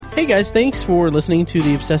Hey guys, thanks for listening to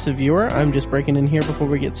The Obsessive Viewer. I'm just breaking in here before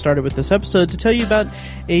we get started with this episode to tell you about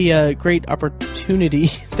a great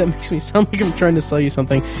opportunity that makes me sound like I'm trying to sell you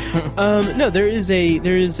something. No, there is a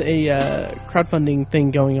crowdfunding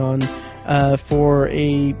thing going on for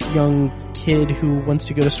a young kid who wants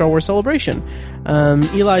to go to Star Wars Celebration.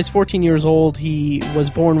 Eli's 14 years old. He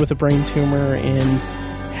was born with a brain tumor and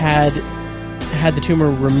had the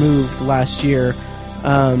tumor removed last year.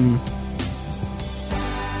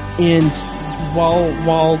 And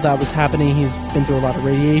while that was happening, he's been through a lot of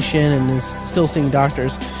radiation and is still seeing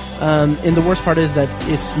doctors. And the worst part is that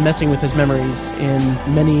it's messing with his memories, and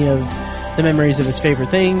many of the memories of his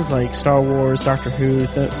favorite things, like Star Wars, Doctor Who,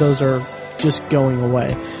 those are just going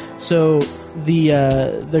away. So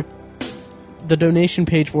the donation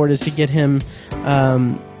page for it is to get him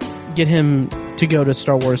to go to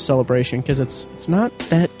Star Wars Celebration, because it's not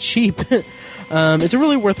that cheap. It's a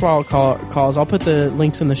really worthwhile cause. I'll put the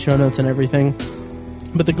links in the show notes and everything.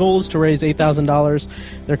 But the goal is to raise $8,000.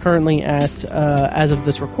 They're currently at, as of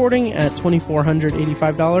this recording, at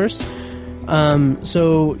 $2,485.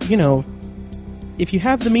 So, if you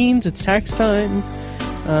have the means, it's tax time.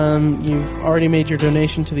 You've already made your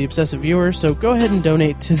donation to the Obsessive Viewer, so go ahead and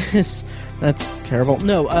donate to this. That's terrible.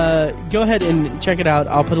 No, go ahead and check it out.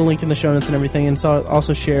 I'll put a link in the show notes and everything, and it's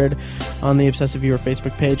also shared on the Obsessive Viewer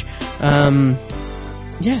Facebook page. So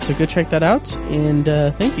go check that out, and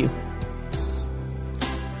thank you.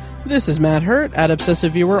 This is Matt Hurt at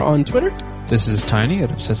Obsessive Viewer on Twitter. This is Tiny at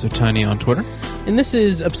Obsessive Tiny on Twitter. And this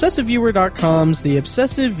is ObsessiveViewer.com's The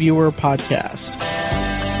Obsessive Viewer Podcast.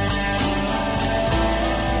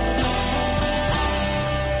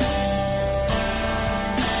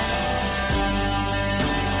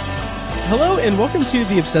 Hello and welcome to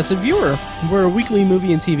The Obsessive Viewer. We're a weekly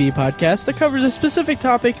movie and TV podcast that covers a specific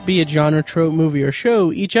topic, be it genre, trope, movie, or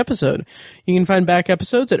show, each episode. You can find back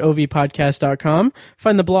episodes at ovpodcast.com,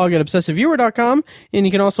 find the blog at obsessiveviewer.com, and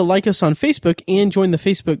you can also like us on Facebook and join the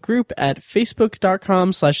Facebook group at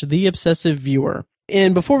facebook.com/theobsessiveviewer.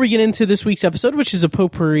 And before we get into this week's episode, which is a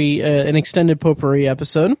potpourri, an extended potpourri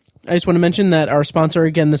episode, I just want to mention that our sponsor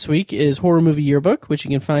again this week is Horror Movie Yearbook, which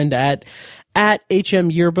you can find at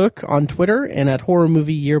HM Yearbook on Twitter and at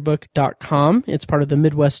horrormovieyearbook.com. It's part of the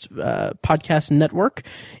Midwest Podcast Network.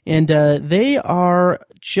 And they are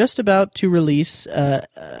just about to release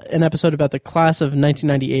an episode about the class of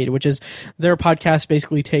 1998, which is their podcast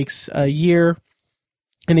basically takes a year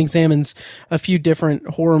and examines a few different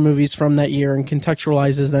horror movies from that year and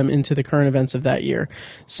contextualizes them into the current events of that year.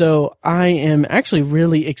 So I am actually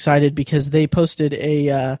really excited because they posted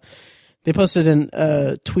a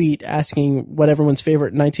tweet asking what everyone's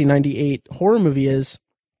favorite 1998 horror movie is.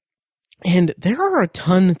 And there are a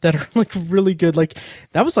ton that are like really good. Like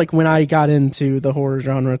that was like when I got into the horror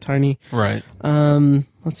genre, Tiny. Right. Let's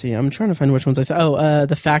see. I'm trying to find which ones I saw.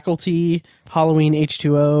 The Faculty, Halloween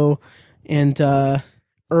H2O, and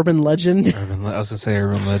Urban Legend. I was gonna say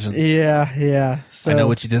Urban Legend. Yeah. So I Know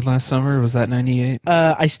What You Did Last Summer. Was that 98?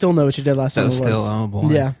 I still Know What You Did Last Summer. That was still, oh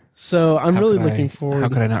boy. Yeah. So I'm really looking forward. How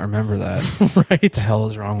could I not remember that? Right. What the hell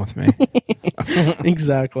is wrong with me?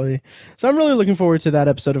 Exactly. So I'm really looking forward to that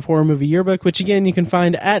episode of Horror Movie Yearbook, which again you can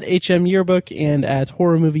find at HM Yearbook and at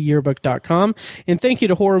horrormovieyearbook.com. And thank you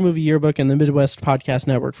to Horror Movie Yearbook and the Midwest Podcast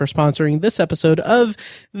Network for sponsoring this episode of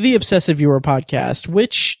the Obsessive Viewer Podcast,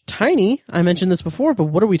 which, Tiny, I mentioned this before, but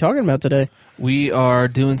what are we talking about today? We are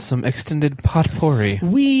doing some extended potpourri.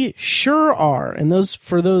 We sure are. And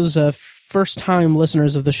for those first-time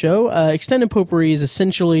listeners of the show, Extended Potpourri is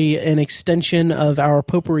essentially an extension of our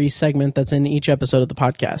Potpourri segment that's in each episode of the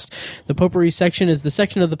podcast. The Potpourri section is the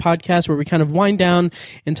section of the podcast where we kind of wind down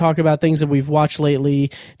and talk about things that we've watched lately,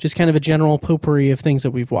 just kind of a general potpourri of things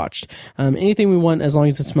that we've watched. Anything we want as long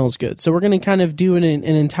as it smells good. So we're going to kind of do an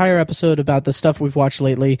entire episode about the stuff we've watched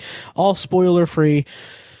lately, all spoiler-free.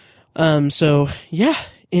 So, yeah.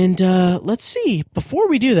 And let's see. Before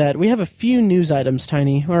we do that, we have a few news items,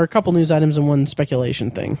 Tiny, or a couple news items and one speculation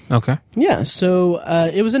thing. Okay. Yeah. So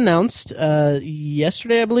it was announced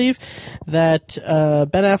yesterday, I believe, that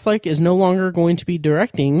Ben Affleck is no longer going to be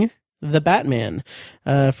directing the Batman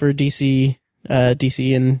for DC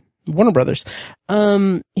and Warner Brothers.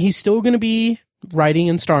 He's still going to be writing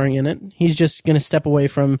and starring in it. He's just going to step away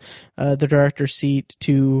from the director's seat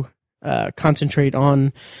to concentrate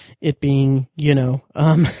on it being,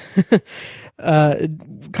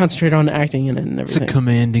 concentrate on acting in it and everything. It's a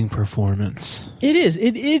commanding performance. It is.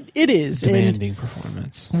 It is. Demanding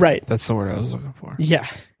performance. Right. That's the word I was looking for. Yeah.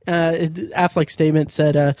 Affleck's statement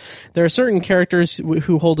said, there are certain characters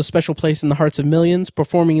who hold a special place in the hearts of millions.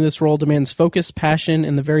 Performing this role demands focus, passion,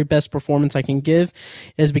 and the very best performance I can give.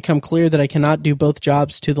 It has become clear that I cannot do both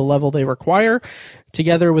jobs to the level they require.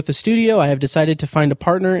 Together with the studio, I have decided to find a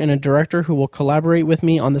partner and a director who will collaborate with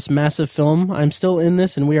me on this massive film. I'm still in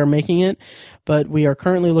this and we are making it, but we are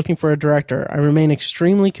currently looking for a director. I remain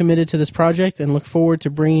extremely committed to this project and look forward to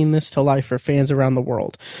bringing this to life for fans around the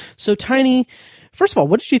world. So, Tiny, first of all,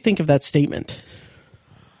 what did you think of that statement?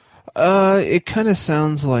 It kind of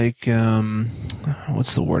sounds like,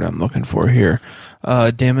 what's the word I'm looking for here?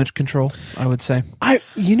 Damage control, I would say. I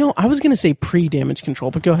was going to say pre-damage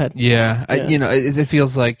control, but go ahead. Yeah. It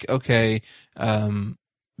feels like, okay,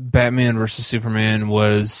 Batman versus Superman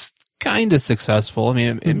was kind of successful. I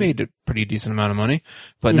mean, it made a pretty decent amount of money,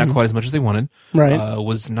 but not quite as much as they wanted. Right.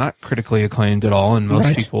 Was not critically acclaimed at all, and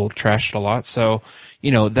most people trashed it a lot. So,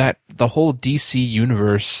 that the whole DC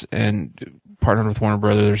universe and partnered with Warner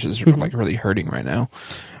Brothers is like really hurting right now.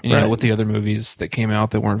 With the other movies that came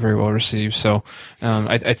out that weren't very well received. So,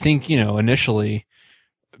 I think, initially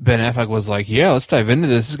Ben Affleck was like, yeah, let's dive into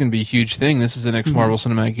this. This is going to be a huge thing. This is the next Marvel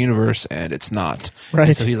Cinematic Universe, and it's not. Right.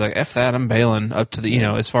 And so he's like, F that, I'm bailing up to the,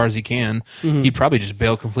 as far as he can. He'd probably just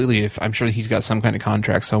bail completely if I'm sure he's got some kind of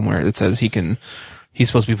contract somewhere that says he's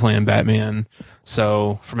supposed to be playing Batman.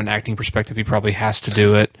 So from an acting perspective, he probably has to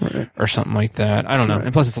do it or something like that. I don't know.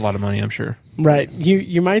 And plus it's a lot of money, I'm sure. Right.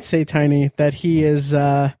 You might say, Tiny, that he is,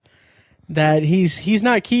 that he's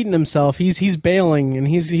not Keaton himself. He's bailing and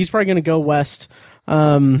he's probably going to go west.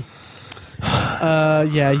 Yeah,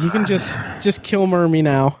 you can just kill Murmy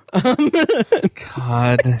now.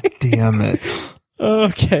 God damn it.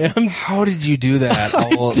 Okay. How did you do that? I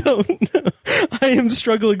don't know. I am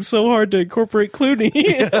struggling so hard to incorporate Clooney.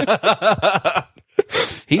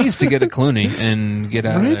 He needs to get a Clooney and get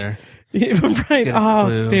out of there. Yeah, right.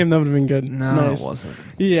 Oh, damn, that would have been good. No, nice. It wasn't.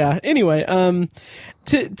 Yeah. Anyway,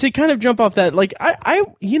 to kind of jump off that, like, I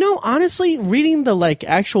honestly, reading the like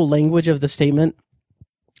actual language of the statement,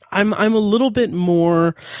 I'm a little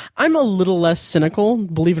less cynical,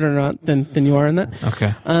 believe it or not, than you are in that.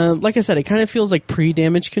 Okay. Like I said, it kind of feels like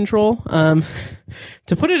pre-damage control.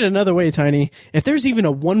 To put it another way, Tiny, if there's even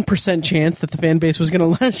a 1% chance that the fan base was going to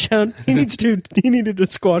lash out, he needed to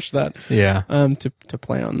squash that. Yeah. To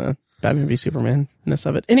play on the Batman v Superman-ness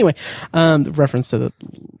of it. Anyway, the reference to the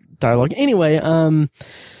dialogue. Anyway,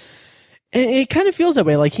 it kind of feels that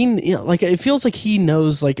way. Like it feels like he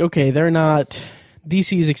knows, like, okay, they're not,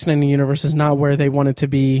 DC's extended universe is not where they want it to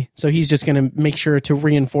be, so he's just going to make sure to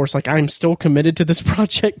reinforce, like, I'm still committed to this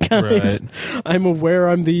project, guys. Right. I'm aware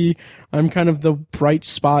I'm kind of the bright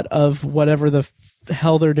spot of whatever the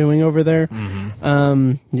hell they're doing over there.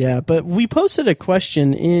 Yeah, but we posted a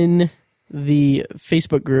question in the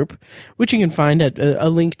Facebook group, which you can find at a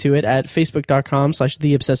link to it at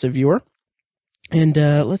facebook.com/theobsessiveviewer. And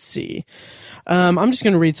let's see. I'm just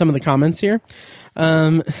going to read some of the comments here.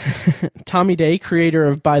 Tommy Day, creator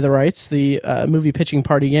of Buy the Rights, the movie pitching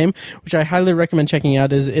party game, which I highly recommend checking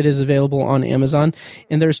out, it is available on Amazon.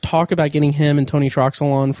 And there's talk about getting him and Tony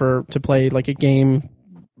Troxel on to play like a game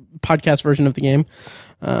podcast version of the game.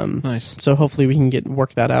 Nice. So hopefully we can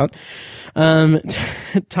work that out.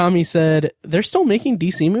 Tommy said they're still making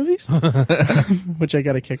DC movies, which I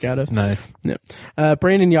got a kick out of. Nice. Yeah.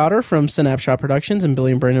 Brandon Yoder from Synapshot Productions and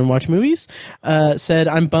Billy and Brandon Watch Movies said,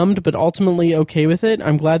 I'm bummed, but ultimately okay with it.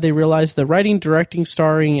 I'm glad they realized that writing, directing,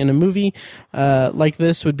 starring in a movie like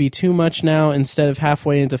this would be too much now instead of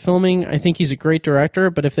halfway into filming. I think he's a great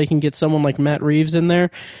director, but if they can get someone like Matt Reeves in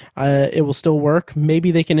there, it will still work.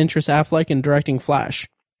 Maybe they can interest Affleck in directing Flash.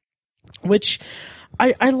 Which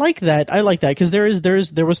I like that. I like that because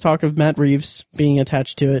there was talk of Matt Reeves being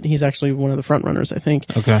attached to it. He's actually one of the front runners, I think.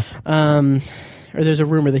 Okay. Or there's a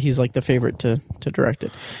rumor that he's like the favorite to direct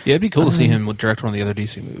it. Yeah, it'd be cool to see him direct one of the other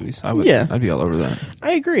DC movies. I'd be all over that.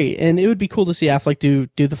 I agree, and it would be cool to see Affleck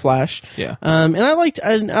do the Flash. Yeah. And I liked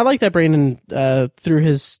that Brandon threw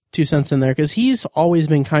his 2 cents in there because he's always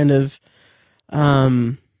been kind of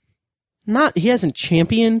he hasn't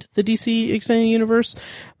championed the DC extended universe,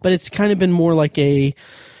 but it's kind of been more like he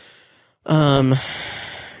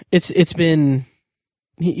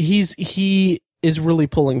is really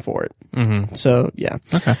pulling for it. Mm-hmm. So yeah.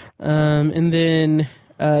 Okay. And then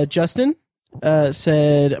Justin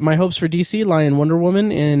said, my hopes for DC lie in Wonder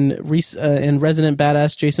Woman and resident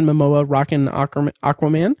badass Jason Momoa rocking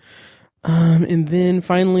Aquaman. And then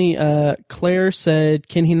finally, Claire said,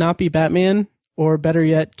 can he not be Batman? Or better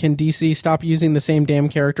yet, can DC stop using the same damn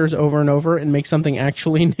characters over and over and make something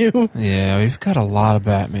actually new? Yeah, we've got a lot of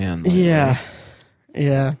Batman lately. Yeah.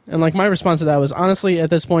 Yeah. And like my response to that was, honestly, at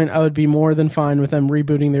this point, I would be more than fine with them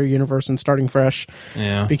rebooting their universe and starting fresh.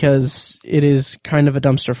 Yeah. Because it is kind of a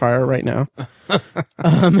dumpster fire right now.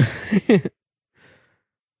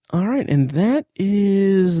 All right, and that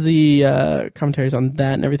is the commentaries on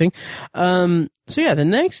that and everything. So yeah, the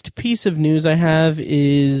next piece of news I have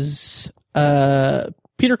is Peter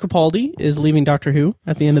Capaldi is leaving Doctor Who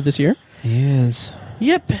at the end of this year. He is.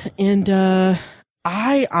 Yep, and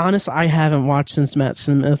I haven't watched since Matt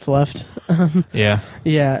Smith left. Yeah.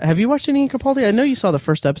 Yeah. Have you watched any Capaldi? I know you saw the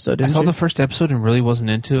first episode, didn't you? I saw the first episode and really wasn't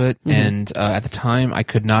into it, and at the time I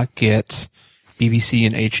could not get BBC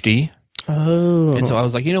in HD. Oh. And so I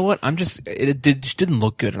was like, you know what? just didn't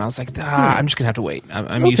look good. And I was like, I'm just going to have to wait.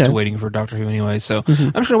 I'm used to waiting for Doctor Who anyway. So I'm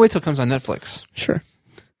just going to wait till it comes on Netflix. Sure.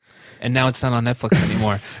 And now it's not on Netflix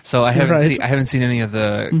anymore. So I haven't seen any of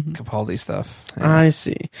the Capaldi stuff. Yeah. I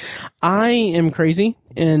see. I am crazy.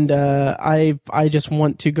 And, I just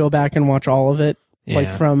want to go back and watch all of it. Yeah.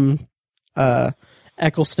 Like from,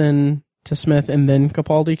 Eccleston to Smith and then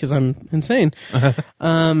Capaldi because I'm insane.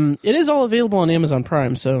 It is all available on Amazon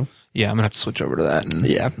Prime. So. Yeah, I'm gonna have to switch over to that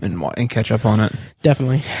and catch up on it.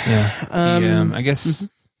 Definitely. Yeah. I guess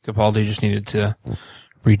Capaldi just needed to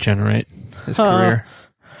regenerate his career.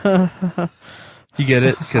 You get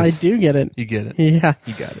it? I do get it. You get it. Yeah.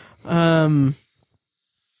 You got it.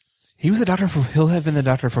 He was the doctor he'll have been the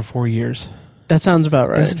doctor for 4 years. That sounds about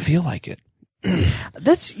right. Doesn't feel like it.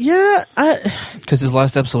 Because his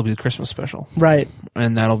last episode will be the Christmas special. Right.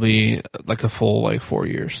 And that'll be like a full 4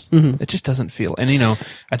 years. Mm-hmm. It just doesn't feel. And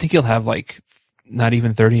I think he'll have not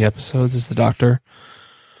even 30 episodes as the Doctor.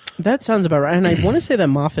 That sounds about right. And I want to say that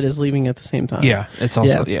Moffat is leaving at the same time. Yeah, it's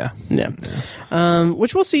also yeah.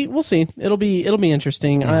 Which we'll see. We'll see. It'll be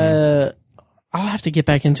interesting. I'll have to get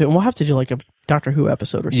back into it. And we'll have to do like a Doctor Who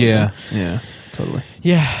episode or something. Yeah, totally.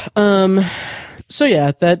 Yeah. So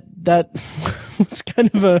yeah, that was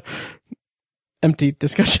kind of a empty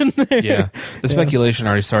discussion there. Yeah. The speculation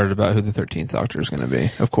already started about who the 13th Doctor is going to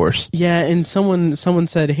be, of course. Yeah, and someone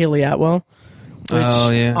said Haley Atwell. Which,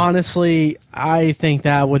 honestly, I think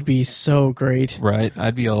that would be so great. Right.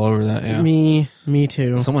 I'd be all over that, yeah. Me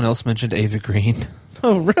too. Someone else mentioned Ava Green.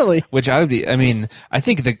 Oh, really? Which I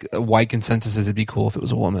think the wide consensus is it'd be cool if it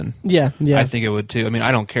was a woman. Yeah. I think it would too.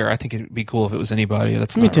 I don't care. I think it'd be cool if it was anybody.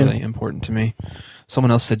 That's not really important to me. Someone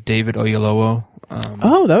else said David Oyelowo.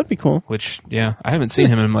 That would be cool. Which, I haven't seen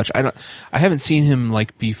him in much. I haven't seen him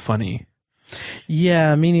be funny.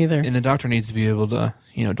 Yeah, me neither. And the Doctor needs to be able to,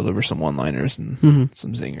 deliver some one-liners and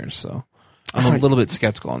some zingers. So I'm a little bit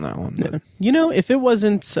skeptical on that one. But. If it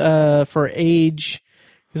wasn't for age,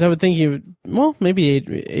 because I would think maybe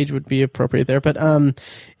age would be appropriate there. But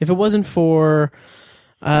if it wasn't for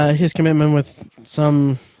his commitment with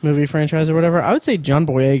some movie franchise or whatever, I would say John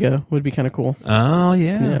Boyega would be kind of cool. Oh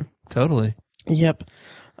yeah, totally. Yep.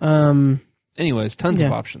 Anyways, tons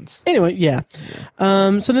of options. Anyway, yeah.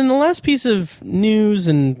 So then the last piece of news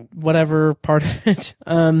and whatever part of it,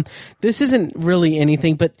 this isn't really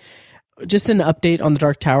anything, but just an update on the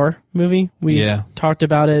Dark Tower movie. We talked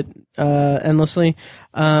about it endlessly.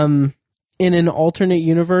 In an alternate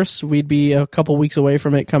universe, we'd be a couple weeks away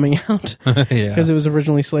from it coming out because it was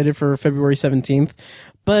originally slated for February 17th.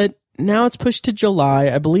 But now it's pushed to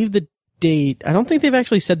July. I believe the date, I don't think they've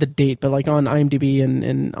actually said the date, but on IMDb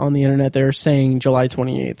and on the internet, they're saying July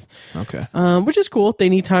 28th. Okay. Which is cool. They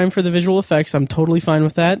need time for the visual effects. I'm totally fine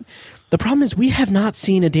with that. The problem is we have not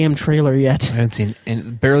seen a damn trailer yet. I haven't seen,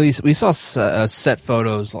 and barely, we saw set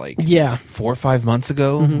photos 4 or 5 months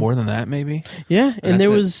ago, more than that maybe. Yeah, and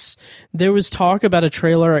there was talk about a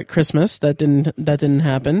trailer at Christmas that didn't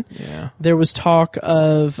happen. Yeah. There was talk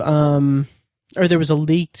of or there was a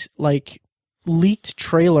leaked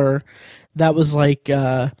trailer that was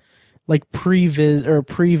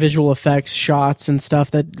pre-visual effects shots and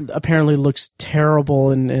stuff that apparently looks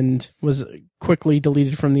terrible and was quickly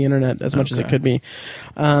deleted from the internet as much as it could be.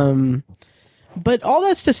 But all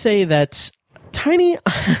that's to say that Tiny,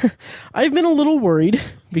 I've been a little worried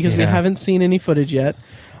because we haven't seen any footage yet.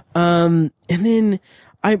 And then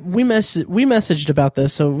we messaged about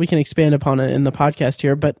this, so we can expand upon it in the podcast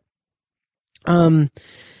here, but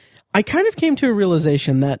I kind of came to a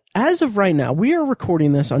realization that as of right now, we are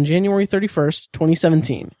recording this on January 31st,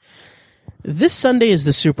 2017. This Sunday is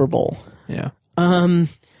the Super Bowl. Yeah.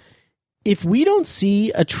 If we don't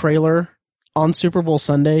see a trailer on Super Bowl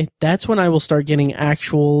Sunday, that's when I will start getting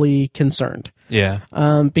actually concerned. Yeah.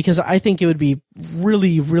 Because I think it would be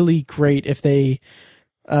really, really great if they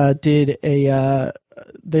they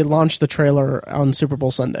launched the trailer on Super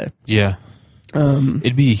Bowl Sunday. Yeah.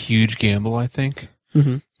 It'd be a huge gamble, I think.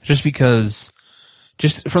 Mm-hmm. Just because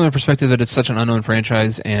Just from the perspective that it's such an unknown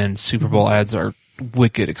franchise and Super Bowl ads are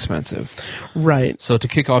wicked expensive. Right. So to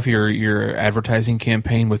kick off your advertising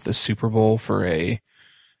campaign with the Super Bowl for a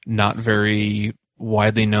not very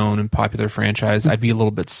widely known and popular franchise, I'd be a little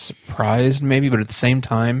bit surprised maybe, but at the same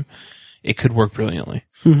time, it could work brilliantly.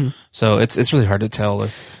 Mm-hmm. So it's really hard to tell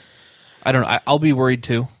if, I don't know, I'll be worried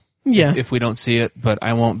too. Yeah. If we don't see it, but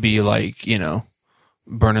I won't be like,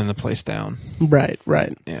 burning the place down. Right.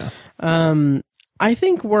 Yeah. I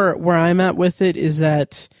think where I'm at with it is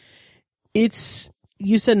that it's,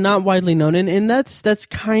 you said not widely known, and that's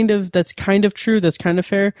kind of true. That's kind of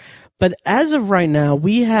fair. But as of right now,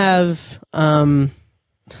 we have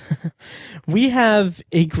we have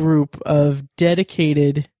a group of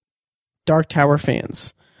dedicated Dark Tower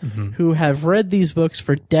fans who have read these books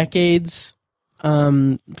for decades,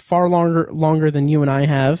 far longer than you and I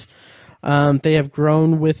have. They have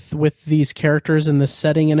grown with these characters and the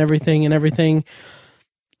setting and everything.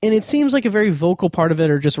 And it seems like a very vocal part of it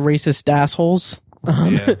are just racist assholes,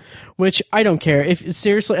 which I don't care. If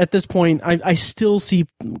seriously, at this point, I still see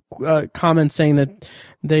comments saying that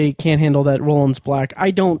they can't handle that Roland's black.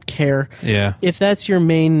 I don't care. Yeah. If that's your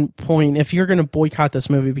main point, if you're going to boycott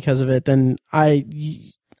this movie because of it, then I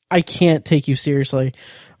can't take you seriously,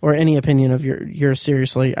 or any opinion of yours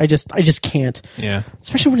seriously. I just can't. Yeah.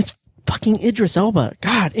 Especially when it's fucking Idris Elba.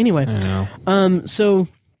 God. Anyway. I know.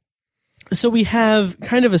 So we have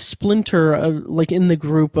kind of a splinter of, like, in the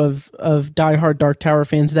group of diehard Dark Tower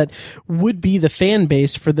fans that would be the fan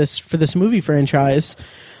base for this movie franchise,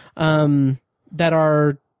 that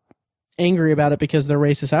are angry about it because they're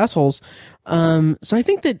racist assholes. So I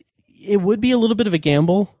think that it would be a little bit of a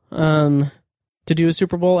gamble, to do a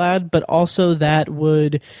Super Bowl ad, but also that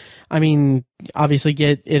would, obviously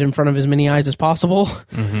get it in front of as many eyes as possible.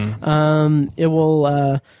 Mm-hmm. It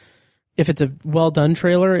will, if it's a well done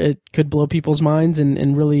trailer, it could blow people's minds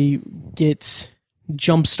and really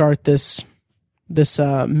jumpstart this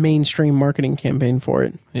mainstream marketing campaign for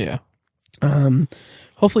it. Yeah.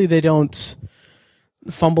 Hopefully they don't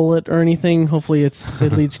fumble it or anything. Hopefully it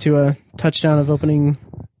leads to a touchdown of opening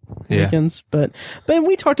weekends. But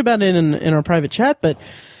we talked about it in our private chat, but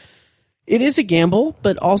it is a gamble,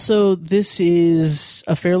 but also this is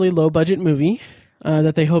a fairly low budget movie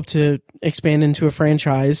that they hope to expand into a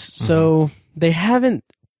franchise. So they haven't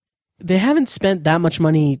spent that much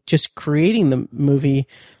money just creating the movie.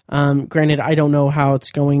 Granted, I don't know how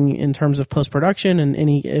it's going in terms of post-production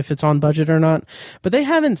and if it's on budget or not, but they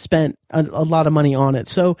haven't spent a lot of money on it.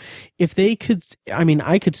 So if they could,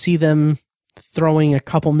 I could see them throwing a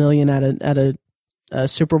couple million at a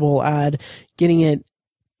Super Bowl ad, getting it,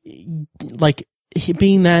 like,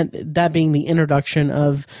 being that being the introduction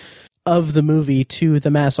of the movie to the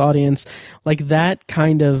mass audience, like that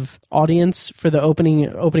kind of audience for the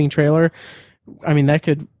opening trailer. That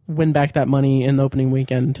could win back that money in the opening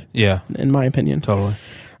weekend. Yeah, in my opinion, totally.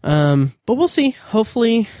 But we'll see.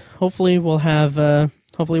 Hopefully we'll have a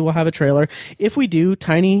trailer. If we do,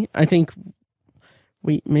 Tiny, I think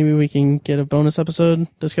maybe we can get a bonus episode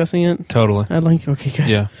discussing it. Totally. Okay, good.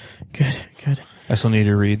 Yeah, good. I still need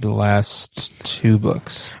to read the last 2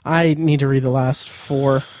 books. I need to read the last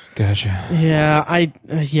 4. Gotcha. Yeah,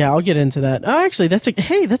 I'll get into that. Actually, that's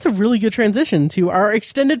a really good transition to our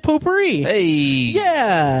extended potpourri. Hey.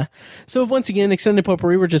 Yeah. So once again, extended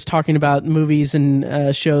potpourri, we're just talking about movies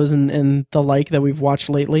and shows and the like that we've watched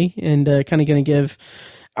lately, and kind of going to give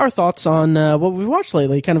our thoughts on what we've watched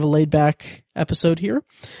lately. Kind of a laid back episode here.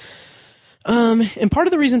 And part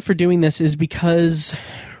of the reason for doing this is because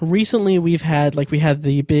recently we had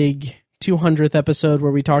the big 200th episode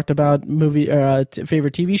where we talked about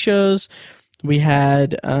favorite TV shows. We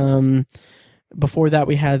had before that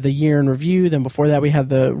we had the year in review. Then before that we had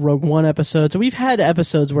the Rogue One episode. So we've had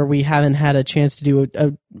episodes where we haven't had a chance to do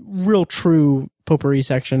a real true potpourri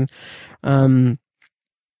section.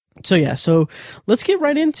 So let's get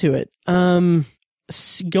right into it.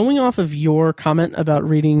 Going off of your comment about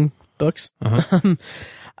reading books.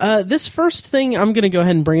 This first thing, I'm going to go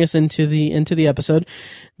ahead and bring us into the episode.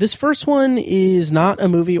 This first one is not a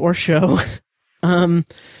movie or show.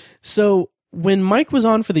 So when Mike was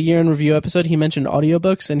on for the year in review episode, he mentioned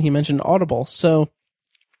audiobooks and he mentioned Audible. So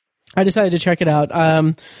I decided to check it out.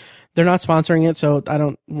 They're not sponsoring it, so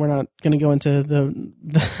we're not going to go into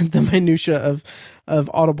the minutia of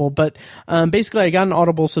Audible, but basically I got an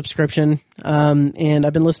Audible subscription, and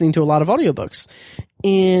I've been listening to a lot of audiobooks.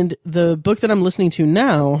 And the book that I'm listening to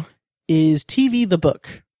now is TV the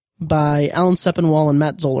Book by Alan Sepinwall and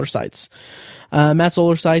Matt Zoller-Seitz. Matt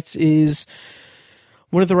Zoller-Seitz is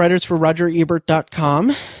one of the writers for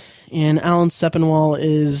RogerEbert.com, and Alan Sepinwall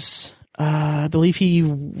is I believe he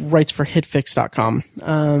writes for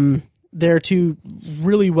hitfix.com. They're two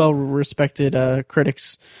really well-respected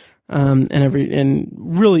critics, and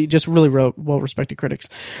really well-respected critics.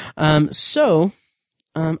 Oh,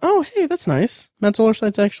 hey, that's nice. Matt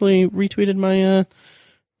Zolarsight's actually retweeted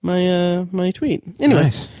my tweet. Anyway,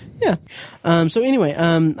 nice. Yeah.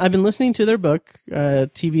 I've been listening to their book,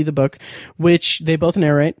 TV the Book, which they both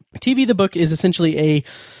narrate. TV the Book is essentially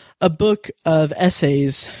a book of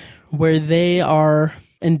essays where they are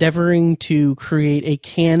endeavoring to create a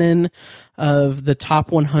canon of the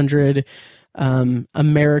top 100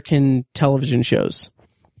 American television shows.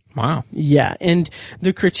 Wow. Yeah, and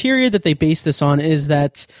the criteria that they base this on is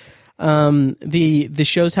that the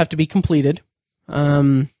shows have to be completed,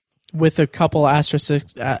 with a couple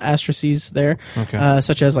asterisks there, okay.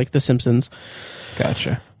 Such as like The Simpsons.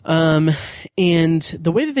 Gotcha. And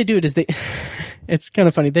the way that they do it is it's kind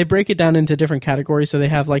of funny. They break it down into different categories. So they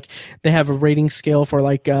have a rating scale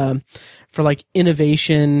for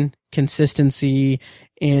innovation, consistency,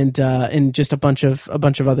 and just a bunch of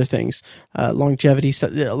other things, longevity,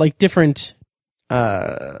 like different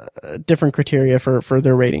criteria for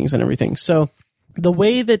their ratings and everything. So the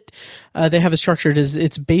way that they have it structured is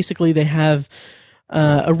it's basically they have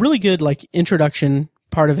a really good like introduction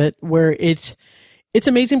part of it where it's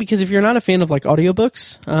amazing because if you're not a fan of like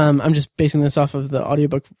audiobooks, I'm just basing this off of the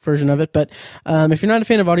audiobook version of it, but if you're not a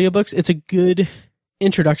fan of audiobooks, it's a good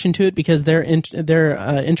introduction to it because their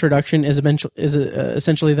introduction is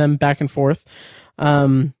essentially them back and forth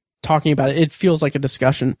talking about it. It feels like a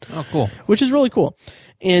discussion. Oh, cool. Which is really cool.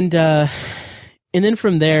 And then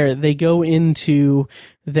from there, they go into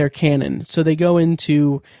their canon. So they go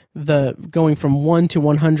into going from 1 to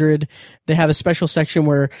 100. They have a special section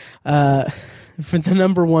where for the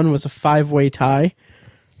number 1 was a 5-way tie.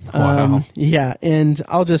 Wow. Yeah, and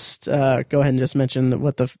I'll just go ahead and just mention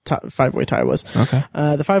what the 5-way tie was. Okay.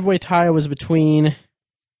 The 5-way tie was between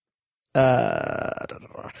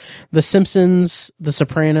The Simpsons, The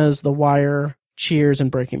Sopranos, The Wire, Cheers,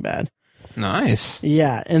 and Breaking Bad. Nice.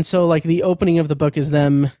 Yeah, and so like the opening of the book is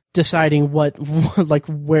them deciding what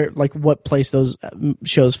place those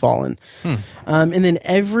shows fall in, and then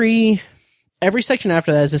every section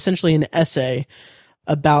after that is essentially an essay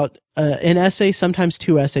about an essay, sometimes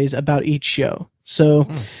 2 essays about each show. So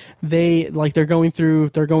they're going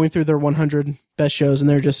through their 100 best shows, and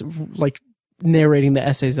they're just like narrating the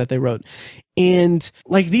essays that they wrote. And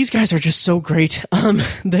like these guys are just so great.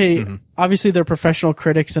 They obviously they're professional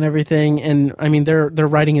critics and everything, and I mean their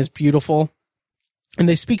writing is beautiful, and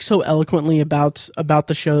they speak so eloquently about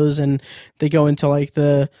the shows, and they go into like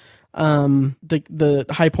the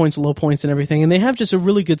high points, low points, and everything, and they have just a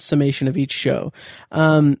really good summation of each show.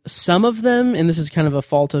 Some of them, and this is kind of a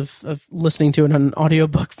fault of listening to it on an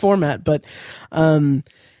audiobook format, but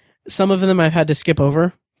some of them I've had to skip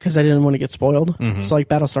over because I didn't want to get spoiled. So like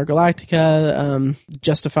Battlestar Galactica,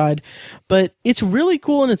 Justified, but it's really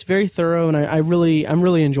cool and it's very thorough, and I'm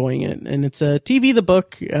really enjoying it. And it's a TV the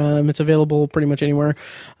Book. It's available pretty much anywhere.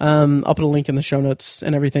 I'll put a link in the show notes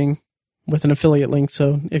and everything with an affiliate link,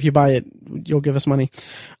 so if you buy it, you'll give us money.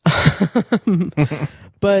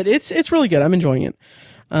 But it's really good. I'm enjoying it.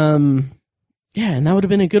 Yeah, and that would have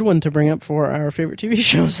been a good one to bring up for our favorite TV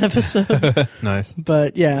shows episode. Nice.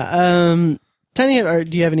 But yeah, Tiny,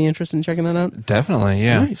 do you have any interest in checking that out? Definitely,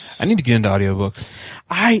 yeah. Nice. I need to get into audiobooks.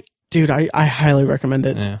 I highly recommend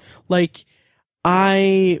it. Yeah. Like,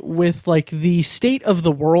 with like the state of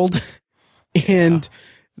the world and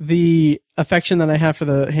the affection that I have for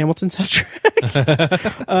the Hamilton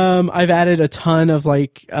soundtrack, I've added a ton of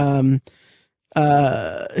like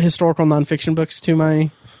historical nonfiction books to my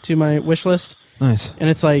wish list. Nice. And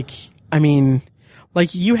it's like, I mean,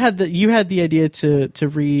 like you had the idea to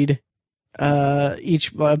read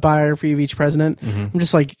each biography of each president. I'm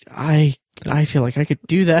just like, I feel like I could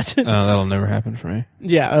do that. That'll never happen for me.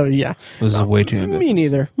 Yeah. Oh yeah. This is way too ambitious.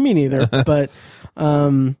 Me neither. But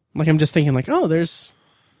like I'm just thinking like, oh, there's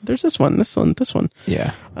this one.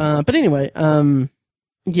 Yeah. But anyway,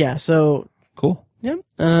 yeah. So cool. yeah.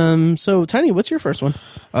 So Tiny, what's your first one?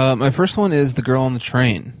 My first one is The Girl on the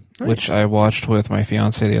Train, which I watched with my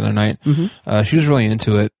fiance the other night. She was really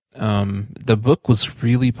into it. The book was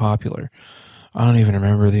really popular. I don't even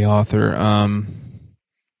remember the author.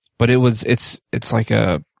 But it's like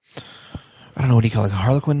a, I don't know, what do you call it, like a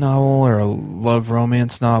Harlequin novel or a love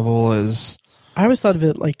romance novel? I always thought of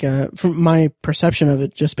it like, from my perception of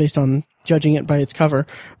it, just based on judging it by its cover,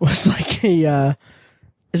 was like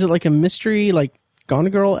is it like a mystery, like Gone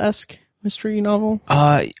Girl-esque mystery novel?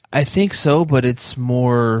 I think so, but it's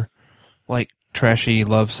more like trashy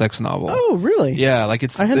love sex novel. Oh, really? Yeah, like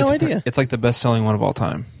I had no idea. It's like the best-selling one of all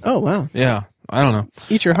time. Oh, wow. Yeah, I don't know.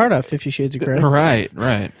 Eat your heart out, 50 Shades of Grey.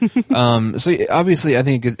 Right. So obviously, I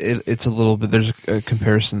think it's a little bit. There's a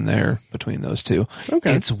comparison there between those two.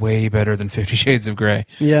 Okay. It's way better than 50 Shades of Grey.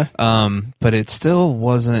 Yeah. But it still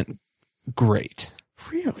wasn't great.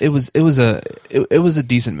 Really? It was a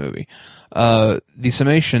decent movie. The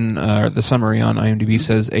summation, the summary on IMDb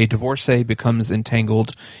says a divorcee becomes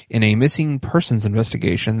entangled in a missing persons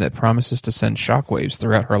investigation that promises to send shockwaves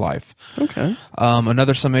throughout her life. Okay.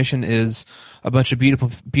 Another summation is a bunch of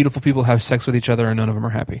beautiful people have sex with each other and none of them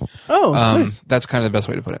are happy. Oh, nice. That's kind of the best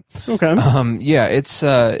way to put it. Okay. Yeah, it's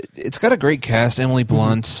got a great cast: Emily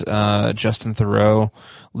Blunt, Justin Theroux,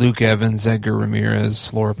 Luke Evans, Edgar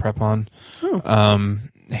Ramirez, Laura Prepon,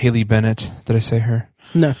 Haley Bennett. Did I say her?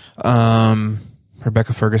 No.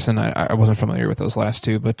 Rebecca Ferguson. I wasn't familiar with those last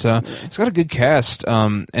two, but it's got a good cast.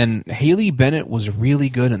 And Haley Bennett was really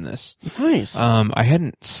good in this. Nice. I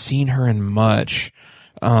hadn't seen her in much.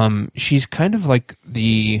 She's kind of like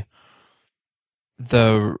the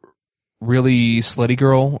really slutty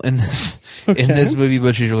girl in this movie,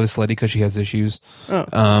 but she's really slutty because she has issues.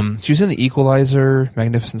 Oh. She was in The Equalizer,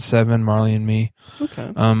 Magnificent Seven, Marley and Me.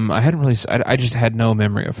 Okay. I just had no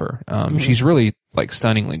memory of her. She's really like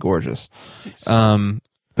stunningly gorgeous. Nice.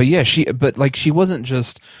 But yeah, she wasn't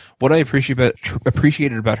just what I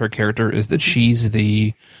appreciated about her character is that she's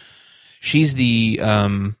the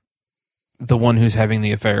one who's having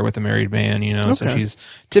the affair with the married man, you know. Okay. So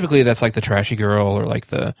typically that's like the trashy girl or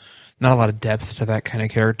like not a lot of depth to that kind of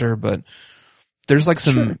character, but there's like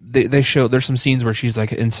some there's some scenes where she's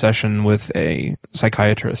like in session with a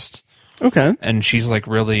psychiatrist. Okay. And she's like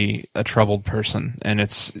really a troubled person,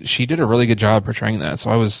 and she did a really good job portraying that. So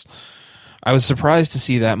I was surprised to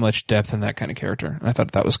see that much depth in that kind of character. And I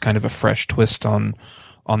thought that was kind of a fresh twist on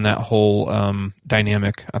that whole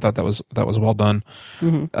dynamic. I thought that was well done.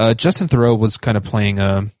 Mm-hmm. Justin Theroux was kind of playing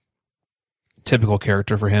a typical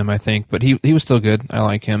character for him, I think, but he was still good. I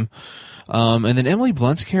like him. And then Emily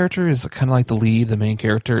Blunt's character is kind of like the main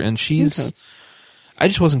character, and she's. I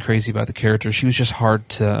just wasn't crazy about the character. She was just hard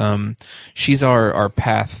to. She's our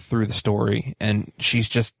path through the story, and she's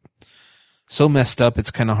just so messed up. It's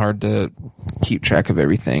kind of hard to keep track of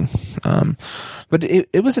everything. But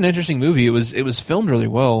it was an interesting movie. It was filmed really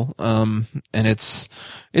well. And it's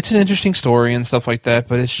an interesting story and stuff like that.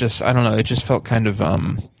 But it's just, I don't know. It just felt kind of,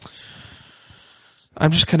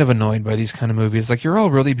 I'm just kind of annoyed by these kind of movies. Like, you're all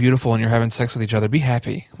really beautiful and you're having sex with each other. Be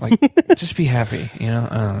happy. Like, just be happy. You know?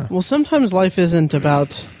 I don't know. Well, sometimes life isn't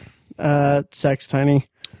about sex, Tiny.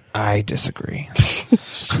 I disagree.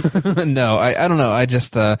 No, I don't know. I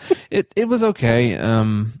just it was okay.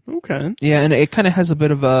 Okay. Yeah, and it kind of has a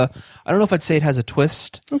bit of a. I don't know if I'd say it has a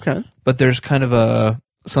twist. Okay. But there's kind of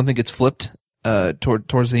something gets flipped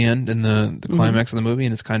towards the end in the climax of the movie,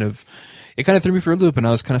 and it kind of threw me for a loop, and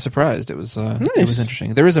I was kind of surprised. It was nice. It was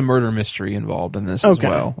interesting. There is a murder mystery involved in this as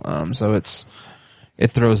well. So it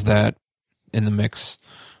throws that in the mix.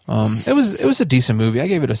 It was a decent movie. I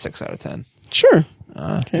gave it a 6 out of 10. Sure.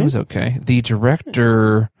 It was okay. The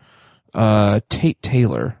director, Tate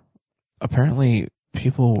Taylor, apparently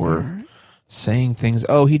people were saying things.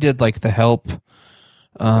 Oh, he did like The Help,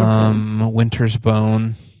 Winter's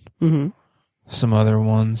Bone, some other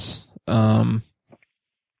ones.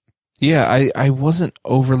 Yeah, I wasn't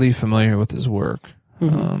overly familiar with his work.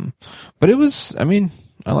 But it was, I mean,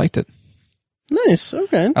 I liked it. Nice.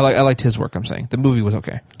 Okay. I liked his work, I'm saying. The movie was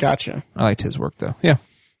okay. Gotcha. I liked his work though. Yeah.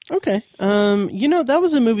 Okay. That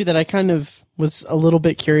was a movie that I kind of was a little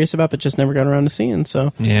bit curious about, but just never got around to seeing.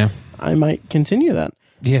 So yeah, I might continue that.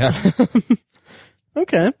 Yeah.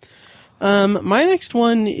 Okay. My next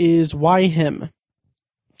one is Why Him?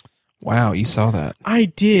 Wow, you saw that. I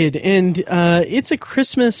did. And, it's a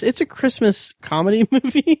Christmas comedy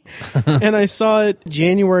movie. And I saw it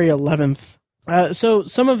January 11th. So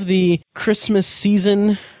some of the Christmas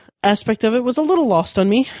season aspect of it was a little lost on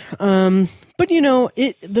me. But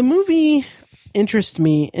the movie interested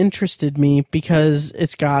me because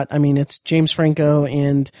it's James Franco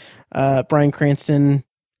and Bryan Cranston,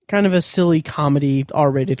 kind of a silly comedy,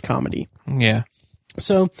 R-rated comedy. Yeah.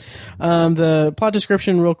 So, the plot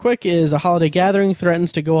description real quick is a holiday gathering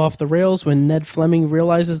threatens to go off the rails when Ned Fleming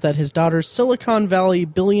realizes that his daughter's Silicon Valley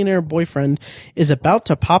billionaire boyfriend is about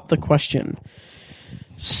to pop the question.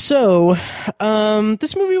 So,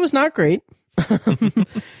 this movie was not great.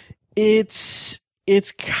 It's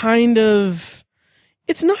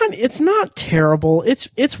not terrible. It's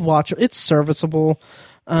watchable. It's serviceable.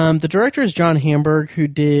 The director is John Hamburg, who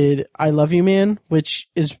did I Love You Man, which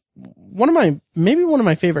is one of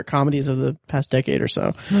my favorite comedies of the past decade or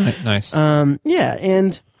so. Nice. Yeah,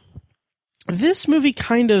 and this movie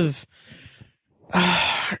kind of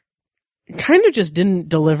just didn't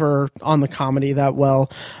deliver on the comedy that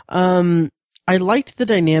well. I liked the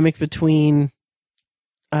dynamic between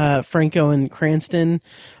Franco and Cranston,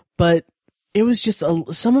 but it was just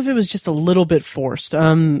some of it was just a little bit forced.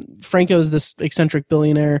 Franco's this eccentric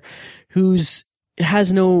billionaire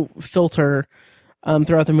has no filter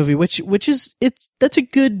throughout the movie, which is that's a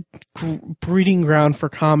good breeding ground for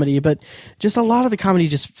comedy, but just a lot of the comedy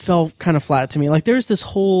just fell kind of flat to me. Like there's this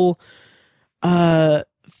whole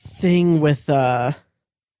thing with an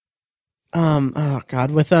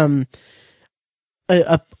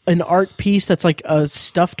art piece that's like a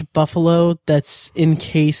stuffed buffalo that's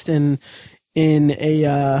encased in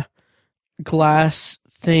a glass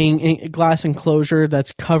enclosure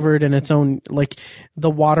that's covered in its own, like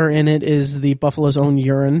the water in it is the buffalo's own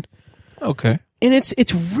urine. Okay. And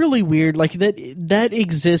it's really weird, like that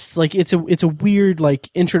exists, like it's a weird like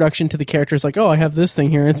introduction to the characters, like, oh, I have this thing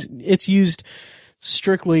here. It's used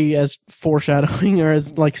strictly as foreshadowing or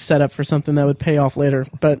as like setup for something that would pay off later.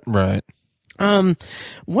 But right. One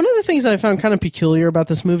of the things I found kind of peculiar about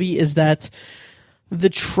this movie is that the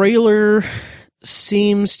trailer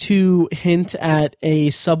seems to hint at a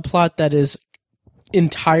subplot that is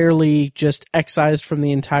entirely just excised from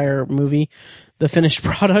the entire movie, the finished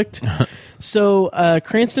product. So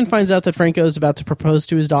Cranston finds out that Franco is about to propose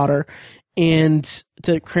to his daughter, and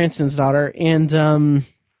to Cranston's daughter, and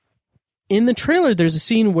in the trailer there's a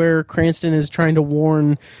scene where Cranston is trying to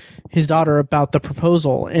warn his daughter about the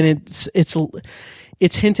proposal, and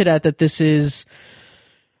it's hinted at that this is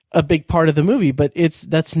a big part of the movie, but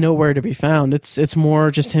that's nowhere to be found. It's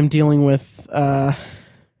more just him dealing with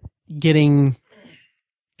getting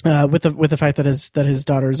with the fact that his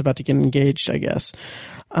daughter is about to get engaged, I guess.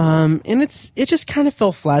 And it just kind of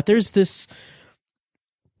fell flat. There's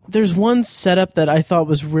one setup that I thought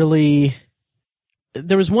was really,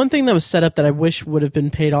 there was one thing that was set up that I wish would have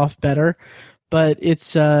been paid off better, but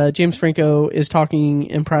it's James Franco is talking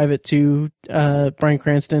in private to Bryan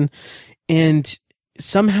Cranston, and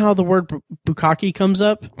somehow the word bukkake comes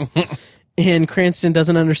up, and Cranston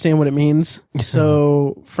doesn't understand what it means.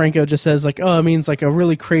 So Franco just says like, "Oh, it means like a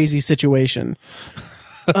really crazy situation,"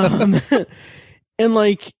 and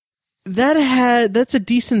like that's a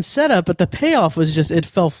decent setup, but the payoff was just, it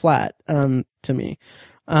fell flat to me.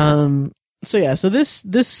 So yeah, so this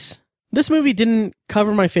movie didn't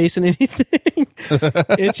cover my face in anything.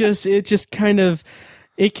 It just kind of,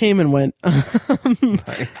 it came and went.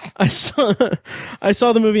 Nice. I saw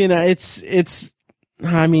the movie, and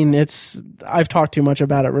I've talked too much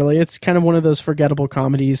about it, really. It's kind of one of those forgettable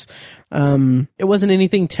comedies. It wasn't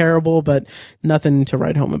anything terrible, but nothing to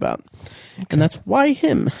write home about. Okay. And that's why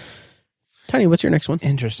him. Tiny, what's your next one?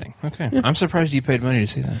 Interesting. Okay. Yeah. I'm surprised you paid money to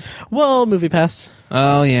see that. Well, Movie Pass.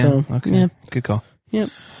 Oh, yeah. So, okay. Yeah. Good call. Yep.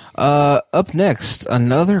 Up next,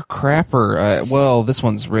 another crapper. Well, this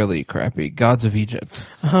one's really crappy. Gods of Egypt.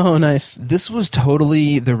 Oh, nice. This was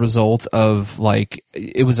totally the result of, like,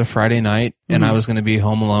 it was a Friday night, and I was going to be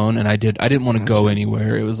home alone, and I didn't want to go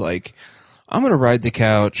anywhere. It was like, I'm going to ride the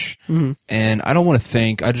couch, and I don't want to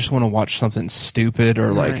think. I just want to watch something stupid,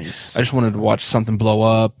 or like, I just wanted to watch something blow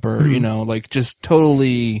up, or, like just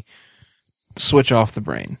totally switch off the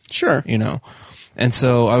brain. Sure. And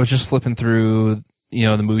so I was just flipping through,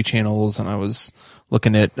 the movie channels, and I was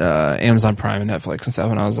looking at Amazon Prime and Netflix and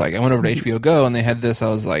stuff, and I was like, I went over to HBO Go, and they had this. I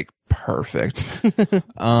was like, perfect.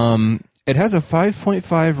 It has a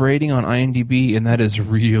 5.5 rating on IMDb, and that is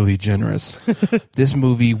really generous. This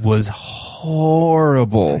movie was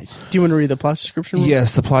horrible. Nice. Do you want to read the plot description?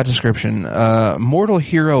 Yes, the plot description. Mortal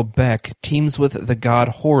hero Beck teams with the god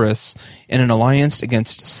Horus in an alliance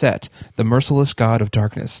against Set, the merciless god of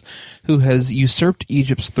darkness, who has usurped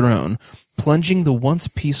Egypt's throne, plunging the once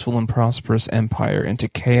peaceful and prosperous empire into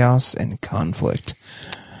chaos and conflict.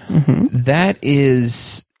 That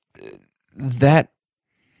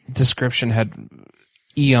description had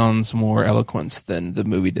eons more eloquence than the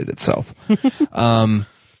movie did itself. The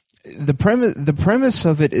premise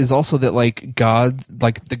of it is also that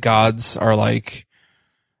the gods are like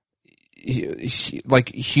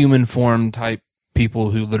human form type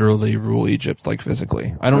people who literally rule Egypt, like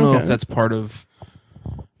physically. I don't know if that's part of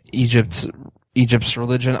Egypt's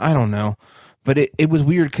religion. I don't know, but it was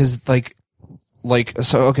weird because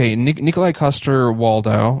Nikolai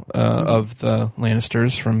Coster-Waldau of the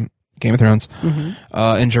Lannisters from Game of Thrones,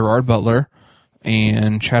 and Gerard Butler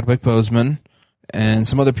and Chadwick Boseman and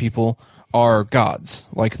some other people are gods,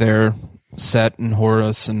 like they're Set and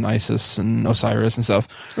Horus and Isis and Osiris and stuff.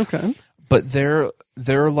 Okay, but they're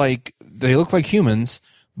like they look like humans,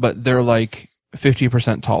 but they're like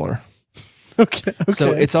 50% taller. Okay.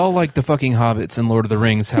 So it's all like the fucking hobbits in Lord of the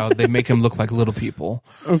Rings, how they make them look like little people.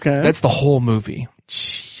 Okay. That's the whole movie.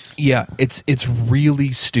 Jeez. Yeah, it's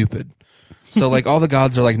really stupid. So like all the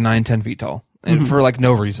gods are like 9-10 feet tall, and for like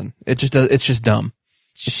no reason. It's just dumb.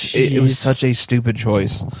 It was such a stupid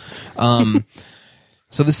choice.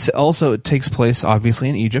 So this also takes place obviously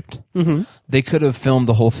in Egypt. Mm-hmm. They could have filmed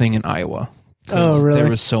the whole thing in Iowa. Oh, really? There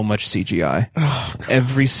was so much CGI. Oh,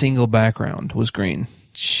 every single background was green.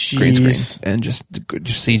 Jeez. Green screen, and just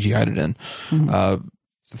CGI'd it in. Mm-hmm.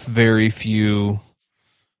 Very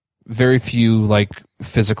few like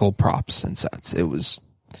physical props and sets. It was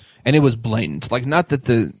blatant. Like, not that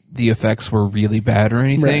the effects were really bad or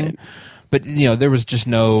anything, right. But there was just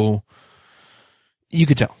no. You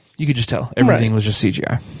could tell. You could just tell everything was just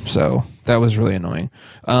CGI. So that was really annoying.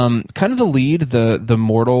 Kind of the lead, the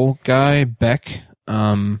mortal guy Beck.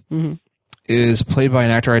 Is played by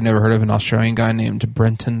an actor I'd never heard of, an Australian guy named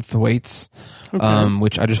Brenton Thwaites,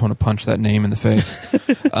 which I just want to punch that name in the face.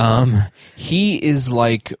 He is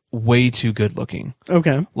like way too good looking.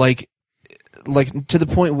 Okay. Like to the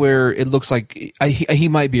point where it looks like he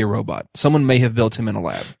might be a robot. Someone may have built him in a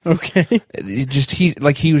lab. Okay.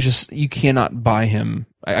 He was just, you cannot buy him.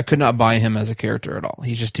 I could not buy him as a character at all.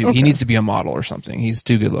 He's just too, he needs to be a model or something. He's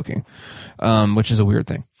too good looking, which is a weird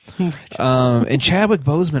thing. And Chadwick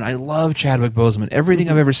Boseman, I love Chadwick Boseman. Everything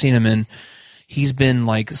I've ever seen him in, he's been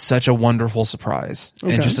like such a wonderful surprise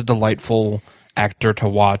and just a delightful actor to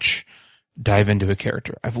watch dive into a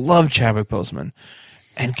character. I've loved Chadwick Boseman,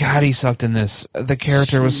 and God, he sucked in this. The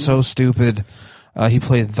character was so stupid. He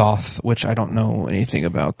played Thoth, which I don't know anything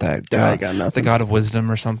about that. I got nothing. The god of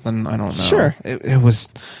wisdom or something. I don't know. Sure. It was,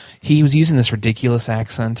 he was using this ridiculous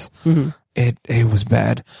accent. Mm-hmm. It was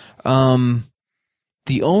bad.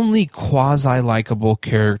 The only quasi-likable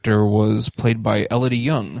character was played by Elodie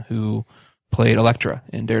Young, who played Elektra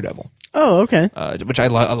in Daredevil. Oh, okay. Which I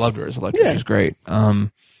loved her as Elektra. Yeah. She's great.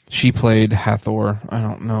 She played Hathor. I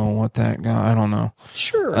don't know what that guy. I don't know.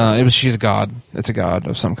 Sure. She's a god. It's a god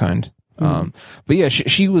of some kind. But yeah,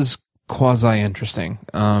 she was quasi interesting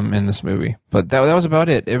in this movie. But that was about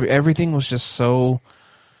it. Everything was just so.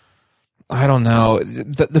 I don't know.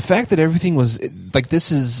 The fact that everything was like,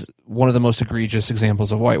 this is one of the most egregious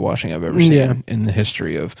examples of whitewashing I've ever seen in the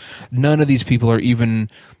history of. None of these people are even,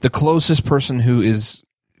 the closest person who is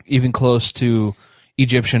even close to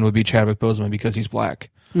Egyptian would be Chadwick Boseman because he's black.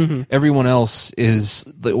 Mm-hmm. Everyone else is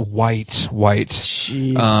white.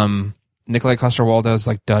 Jeez. Nikolai Coster-Waldau is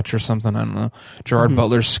like Dutch or something. I don't know. Gerard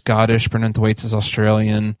Butler's Scottish. Brendan Thwaites is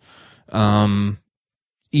Australian.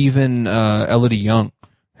 Even Elodie Young,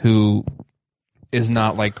 who is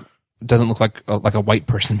not like, doesn't look like a white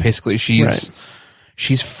person. Basically, she's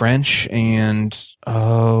French and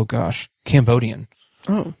Cambodian.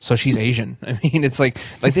 Oh, so she's Asian. I mean, it's like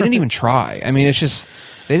they didn't even try. I mean, it's just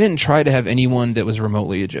they didn't try to have anyone that was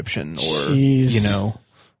remotely Egyptian or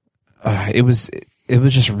it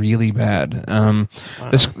was just really bad. Wow.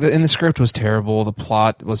 The script was terrible. The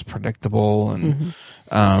plot was predictable, and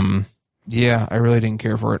yeah, I really didn't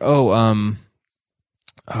care for it.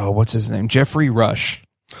 What's his name? Jeffrey Rush.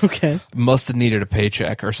 Okay. Must have needed a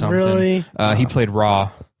paycheck or something. Really? He played Ra.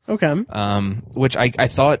 Okay. Which I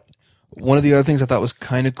thought, one of the other things I thought was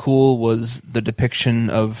kind of cool was the depiction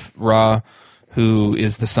of Ra, who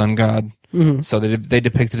is the sun god. Mm-hmm. So they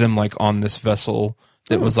depicted him like on this vessel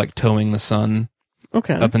that was like towing the sun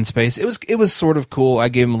up in space. It was sort of cool. I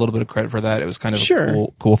gave him a little bit of credit for that. It was kind of a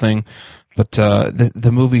cool thing. But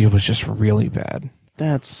the movie was just really bad.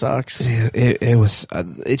 That sucks. It was.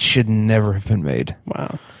 It should never have been made.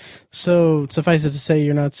 Wow. So suffice it to say,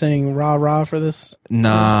 you're not saying rah for this?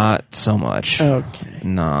 Not so much. Okay.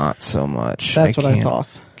 Not so much. That's what I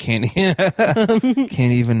thought. Can't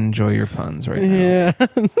even enjoy your puns right now.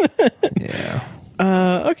 Yeah.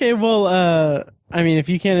 Yeah. Okay. Well. I mean, if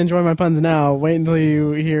you can't enjoy my puns now, wait until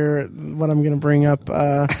you hear what I'm going to bring up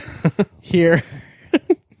here.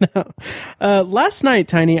 No. Last night,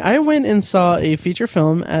 Tiny, I went and saw a feature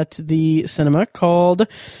film at the cinema called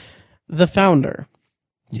The Founder.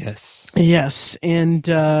 Yes, and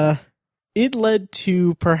it led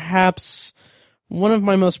to perhaps one of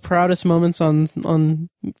my most proudest moments on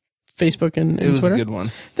Facebook and Twitter. It was a good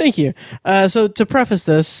one. Thank you. So to preface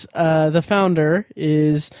this, The Founder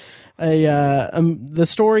is the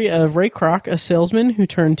story of Ray Kroc, a salesman who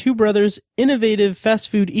turned two brothers' innovative fast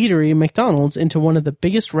food eatery, McDonald's, into one of the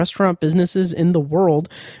biggest restaurant businesses in the world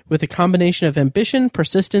with a combination of ambition,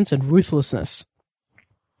 persistence, and ruthlessness.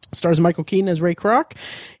 Stars Michael Keaton as Ray Kroc,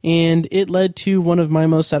 and it led to one of my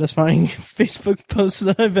most satisfying Facebook posts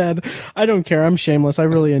that I've had. I don't care. I'm shameless. I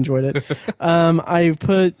really enjoyed it.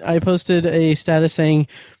 I posted a status saying,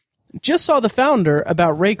 just saw the founder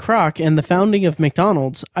about Ray Kroc and the founding of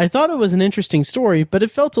McDonald's. I thought it was an interesting story, but it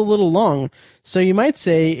felt a little long. So you might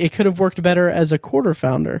say it could have worked better as a quarter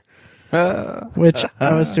founder, which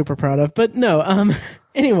I was super proud of. But no,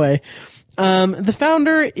 anyway, the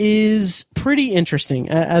founder is pretty interesting.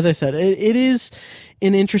 As I said, it is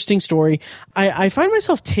an interesting story. I find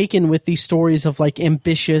myself taken with these stories of like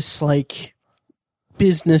ambitious, like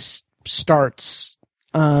business starts.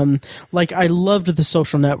 Like I loved The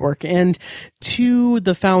Social Network, and to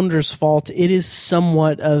the founder's fault, it is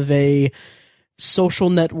somewhat of a social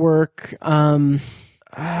network, not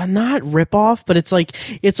ripoff, but it's like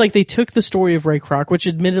they took the story of Ray Kroc, which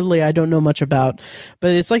admittedly I don't know much about,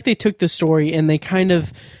 but it's like they took the story and they kind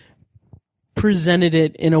of presented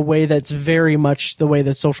it in a way that's very much the way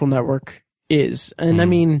that Social Network is. And I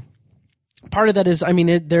mean, part of that is, I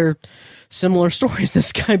mean, they're similar stories.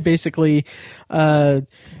 This guy basically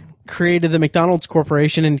created the McDonald's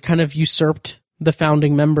Corporation and kind of usurped the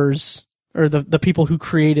founding members or the people who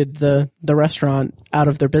created the restaurant out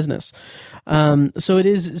of their business. So it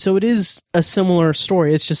is a similar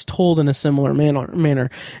story. It's just told in a similar manner.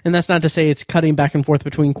 And that's not to say it's cutting back and forth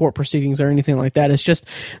between court proceedings or anything like that. It's just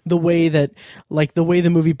the way that, like the way the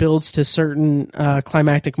movie builds to certain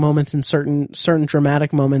climactic moments and certain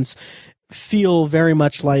dramatic moments feel very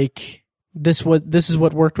much like this is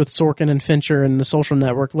what worked with Sorkin and Fincher and The Social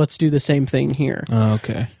Network. Let's do the same thing here. Oh,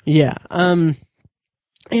 okay. Yeah.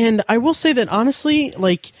 And I will say that honestly,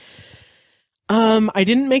 like, I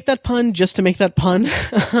didn't make that pun just to make that pun.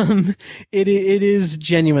 It is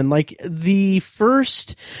genuine. Like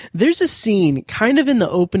there's a scene kind of in the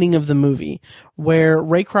opening of the movie where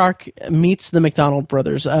Ray Kroc meets the McDonald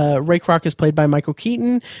brothers. Ray Kroc is played by Michael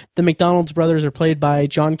Keaton. The McDonald's brothers are played by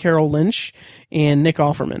John Carroll Lynch and Nick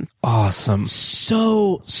Offerman. Awesome.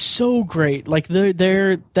 So great. Like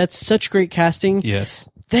that's such great casting. Yes.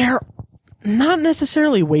 They're not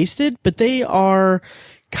necessarily wasted, but they are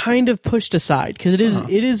kind of pushed aside because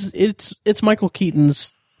it's Michael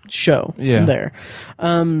Keaton's show there.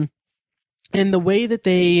 And the way that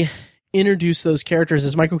they introduce those characters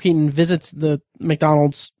is Michael Keaton visits the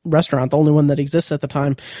McDonald's restaurant, the only one that exists at the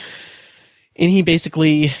time. And he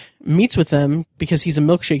basically meets with them because he's a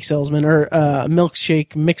milkshake salesman or a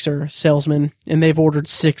milkshake mixer salesman, and they've ordered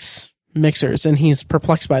 6 mixers, and he's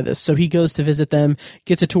perplexed by this. So he goes to visit them,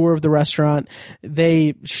 gets a tour of the restaurant.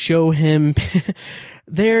 They show him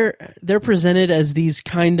they're presented as these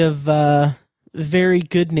kind of very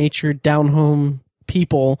good-natured, down-home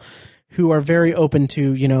people who are very open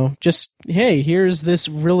to, you know, just, hey, here's this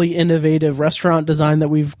really innovative restaurant design that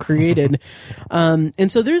we've created.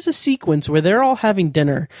 And so there's a sequence where they're all having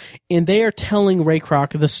dinner and they are telling Ray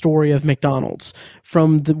Kroc the story of McDonald's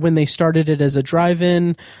from when they started it as a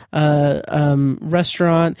drive-in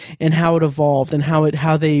restaurant and how it evolved and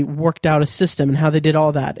how they worked out a system and how they did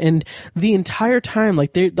all that. And the entire time,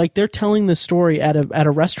 they're telling the story at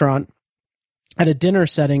a restaurant, at a dinner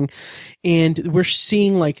setting, and we're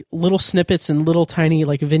seeing like little snippets and little tiny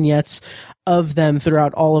like vignettes of them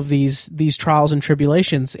throughout all of these trials and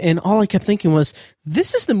tribulations. And all I kept thinking was,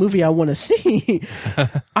 this is the movie I want to see.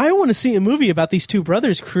 I want to see a movie about these two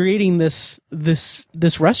brothers creating this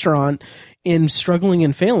restaurant and struggling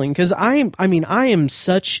and failing. Cause I'm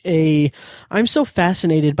so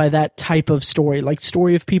fascinated by that type of story, like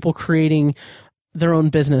story of people creating their own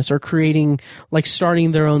business or creating, like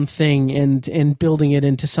starting their own thing and building it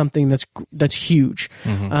into something that's huge.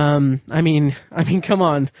 Mm-hmm. I mean, come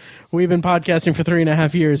on, we've been podcasting for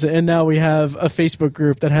 3.5 years and now we have a Facebook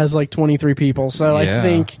group that has like 23 people. So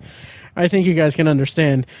yeah. I think you guys can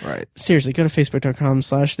understand. Right. Seriously, go to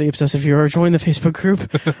facebook.com/theobsessivehero, join the Facebook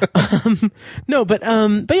group.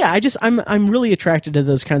 But yeah, I'm really attracted to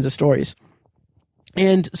those kinds of stories.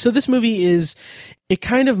 And so this movie it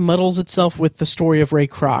kind of muddles itself with the story of Ray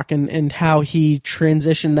Kroc and how he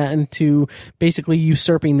transitioned that into basically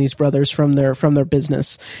usurping these brothers from their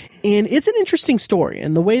business. And it's an interesting story.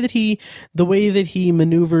 And the way that he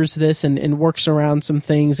maneuvers this and works around some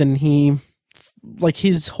things, and he, like,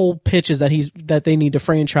 his whole pitch is that they need to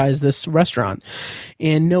franchise this restaurant,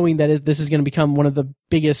 and knowing that this is going to become one of the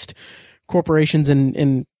biggest corporations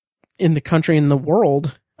in the country and the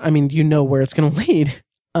world. I mean, you know where it's going to lead.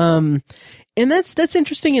 And that's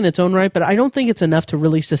interesting in its own right, but I don't think it's enough to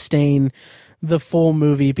really sustain the full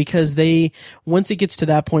movie, because once it gets to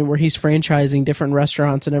that point where he's franchising different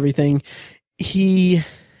restaurants and everything, it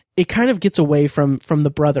kind of gets away from the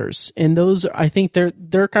brothers. And those, I think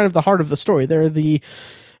they're kind of the heart of the story. They're the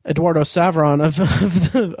Eduardo Savron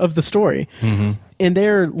of the story. Mm-hmm. And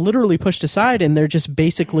they're literally pushed aside, and they're just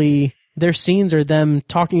basically, their scenes are them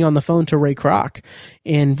talking on the phone to Ray Kroc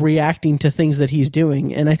and reacting to things that he's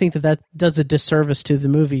doing. And I think that does a disservice to the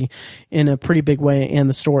movie in a pretty big way and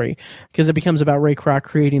the story, because it becomes about Ray Kroc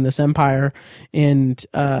creating this empire and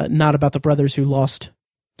not about the brothers who lost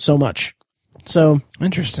so much. So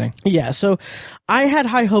interesting. Yeah. So I had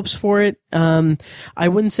high hopes for it. I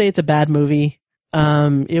wouldn't say it's a bad movie.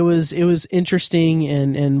 It was interesting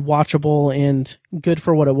and watchable and good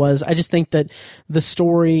for what it was. I just think that the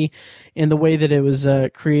story and the way that it was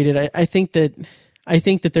created, I think that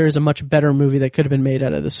there is a much better movie that could have been made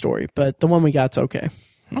out of the story, but the one we got's okay.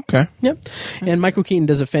 Okay. Yep. And Michael Keaton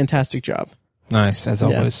does a fantastic job. Nice, as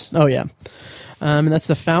always. Oh yeah. And that's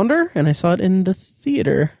The Founder, and I saw it in the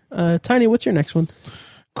theater. Tiny, what's your next one?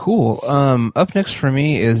 Cool. Up next for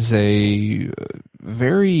me is a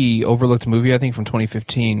very overlooked movie, I think, from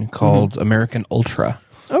 2015 called American Ultra.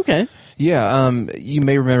 Okay. Yeah, you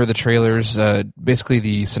may remember the trailers. Basically,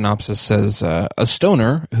 the synopsis says, a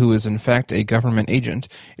stoner, who is in fact a government agent,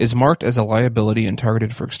 is marked as a liability and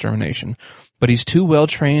targeted for extermination. But he's too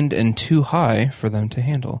well-trained and too high for them to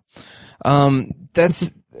handle.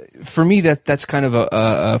 That's, for me, that's kind of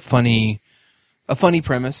a funny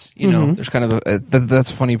premise, you know. There's kind of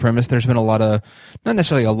that's a funny premise. There's been a lot of, not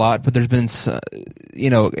necessarily a lot, but there's been,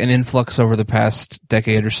 an influx over the past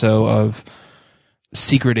decade or so of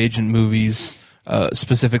secret agent movies,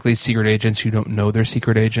 specifically secret agents who don't know they're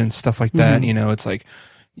secret agents, stuff like that. You know, it's like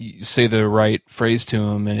you say the right phrase to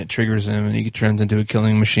him and it triggers him and he turns into a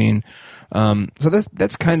killing machine. So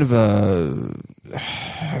that's kind of a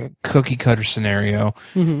cookie cutter scenario.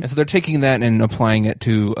 And so they're taking that and applying it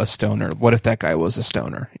to a stoner. What if that guy was a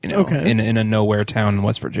stoner, you know, in a nowhere town in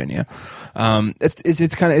West Virginia?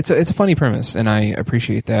 It's a funny premise, and I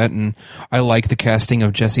appreciate that. And I like the casting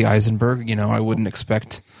of Jesse Eisenberg. You know, I wouldn't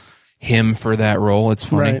expect him for that role. It's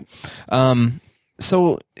funny. Right.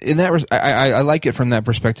 So in that, I like it from that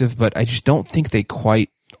perspective, but I just don't think they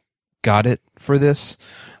quite got it for this.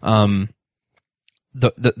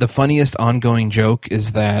 The funniest ongoing joke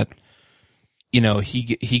is that, you know,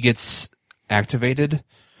 he gets activated,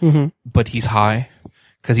 but he's high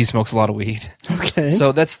because he smokes a lot of weed. Okay.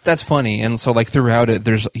 So that's funny. And so like throughout it,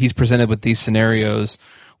 he's presented with these scenarios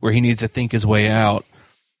where he needs to think his way out,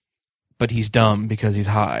 but he's dumb because he's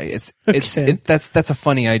high. That's a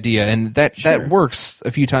funny idea, and that works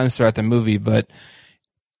a few times throughout the movie, but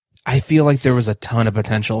I feel like there was a ton of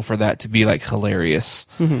potential for that to be like hilarious,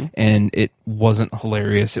 and it wasn't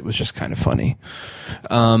hilarious. It was just kind of funny.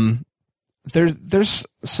 There's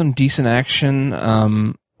some decent action.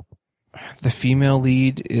 The female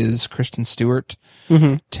lead is Kristen Stewart.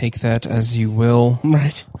 Take that as you will.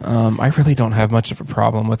 Right. I really don't have much of a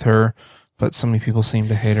problem with her, but so many people seem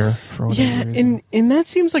to hate her for whatever reason. and that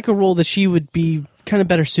seems like a role that she would be kind of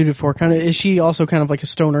better suited for. Is she also kind of like a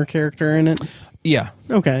stoner character in it? Yeah.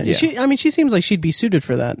 Okay. Yeah. She seems like she'd be suited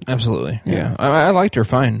for that. Absolutely. Yeah. I liked her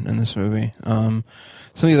fine in this movie. Some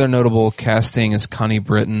of the other notable casting is Connie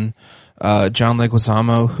Britton, John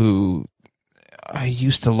Leguizamo, who I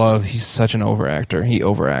used to love. He's such an overactor. He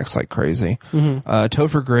overacts like crazy.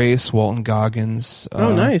 Topher Grace, Walton Goggins.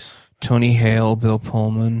 Nice. Tony Hale, Bill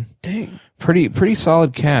Pullman. Dang. Pretty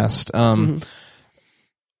solid cast.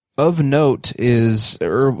 Of note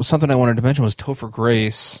or something I wanted to mention was Topher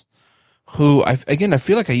Grace, who I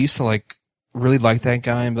feel like I used to like really like that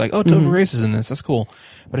guy and be like, oh, Topher Grace is in this. That's cool.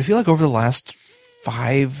 But I feel like over the last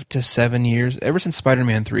 5 to 7 years, ever since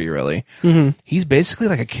Spider-Man 3, really, he's basically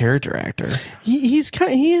like a character actor. He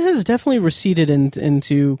has definitely receded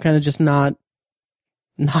into kind of just not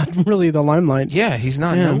really the limelight. Yeah, he's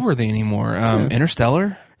not noteworthy anymore.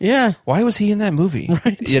 Interstellar. Yeah. Why was he in that movie?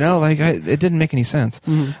 Right. You know, like it didn't make any sense.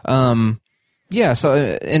 Yeah. So,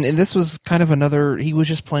 and this was kind of another. He was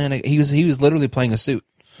just playing. He was literally playing a suit.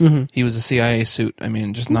 He was a CIA suit. I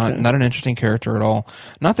mean, just not an interesting character at all.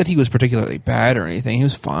 Not that he was particularly bad or anything. He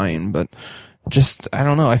was fine, but just I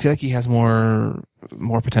don't know. I feel like he has more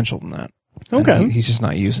potential than that. Okay. He's just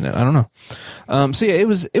not using it. I don't know. So yeah, it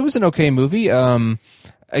was an okay movie.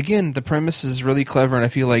 Again, the premise is really clever, and I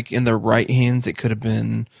feel like in the right hands, it could have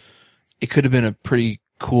been a pretty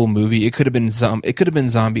cool movie. It could have been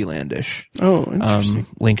Zombielandish. Oh, interesting.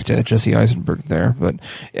 Linked to Jesse Eisenberg there, but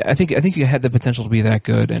I think it had the potential to be that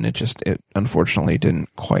good, and it unfortunately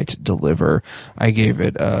didn't quite deliver. I gave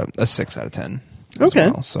it a 6 out of 10.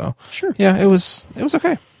 Okay. Well, so sure. Yeah, it was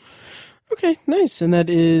okay. Okay, nice. And that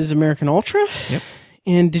is American Ultra. Yep.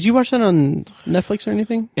 And did you watch that on Netflix or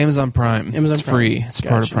anything? Amazon Prime. Amazon it's Prime. free. It's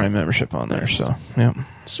part of Prime membership on there. So, yeah.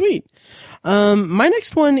 Sweet. My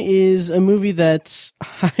next one is a movie that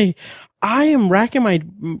I am racking my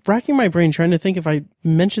brain trying to think if I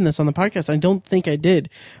mentioned this on the podcast. I don't think I did,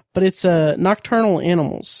 but it's Nocturnal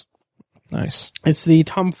Animals. Nice. It's the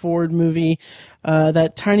Tom Ford movie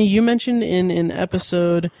that Tiny you mentioned in an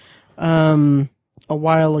episode a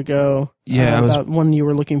while ago. Yeah, about one you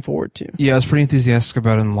were looking forward to. Yeah, I was pretty enthusiastic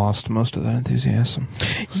about it and lost most of that enthusiasm.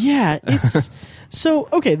 Yeah, it's so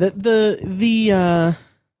okay. The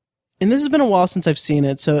and this has been a while since I've seen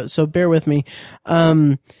it, so bear with me.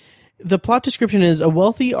 The plot description is: a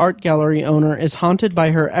wealthy art gallery owner is haunted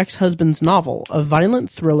by her ex-husband's novel, a violent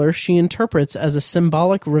thriller she interprets as a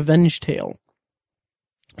symbolic revenge tale.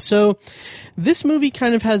 So, this movie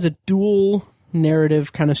kind of has a dual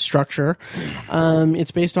narrative kind of structure.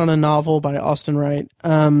 It's based on a novel by Austin Wright.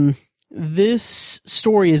 This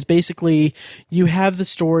story is basically, you have the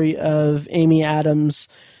story of Amy Adams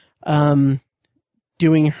doing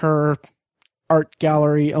her art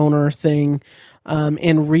gallery owner thing,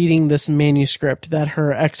 and reading this manuscript that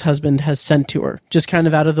her ex-husband has sent to her, just kind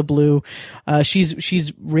of out of the blue.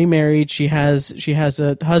 She's remarried. She has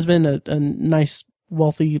a husband, a nice,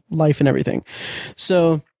 wealthy life and everything.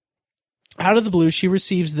 So out of the blue, she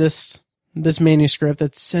receives this manuscript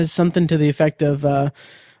that says something to the effect of,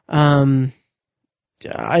 I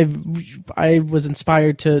was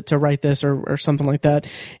inspired to write this or something like that.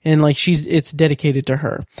 And like it's dedicated to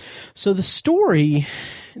her. So the story,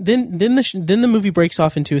 then the movie breaks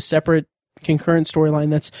off into a separate concurrent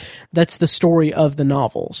storyline. That's the story of the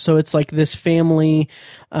novel. So it's like this family,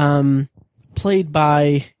 played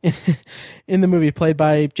by, in the movie, played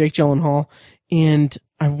by Jake Gyllenhaal. And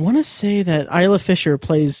I want to say that Isla Fisher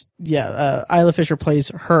plays her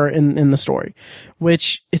in the story,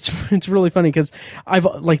 which it's really funny because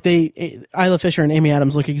Isla Fisher and Amy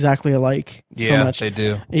Adams look exactly alike. Yeah, so much. They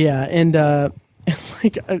do. Yeah. And,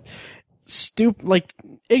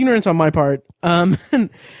 ignorance on my part.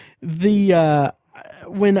 When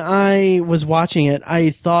I was watching it, I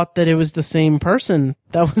thought that it was the same person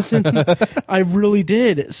that was in, I really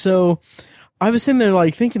did. So, I was sitting there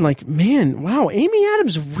like thinking like, man, wow, Amy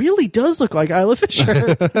Adams really does look like Isla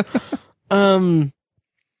Fisher.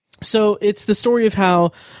 So it's the story of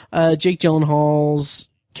how Jake Gyllenhaal's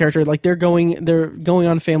character, like they're going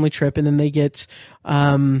on a family trip, and then they get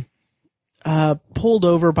pulled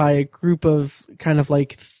over by a group of kind of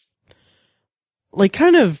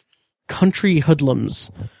country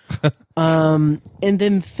hoodlums. And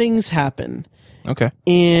then things happen. Okay.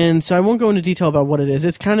 And so I won't go into detail about what it is.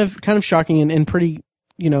 It's kind of shocking and pretty,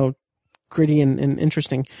 gritty and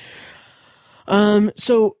interesting.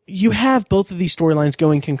 So you have both of these storylines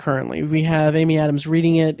going concurrently. We have Amy Adams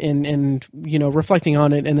reading it and reflecting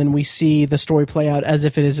on it, and then we see the story play out as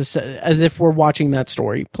if we're watching that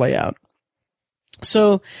story play out.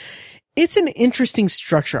 So it's an interesting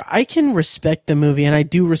structure. I can respect the movie, and I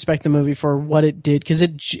do respect the movie for what it did, because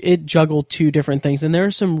it juggled two different things, and there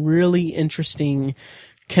are some really interesting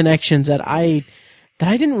connections that I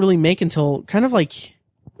didn't really make until kind of like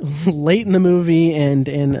late in the movie and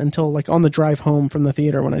until like on the drive home from the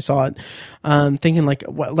theater when I saw it, thinking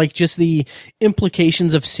like just the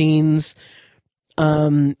implications of scenes,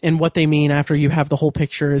 and what they mean after you have the whole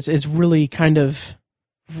picture is really kind of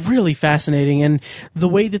really fascinating. And the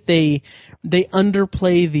way that they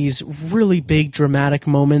underplay these really big dramatic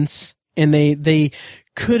moments, and they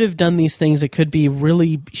could have done these things that could be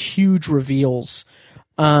really huge reveals,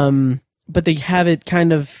 but they have it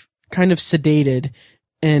kind of sedated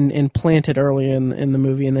and planted early in the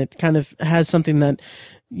movie, and it kind of has something that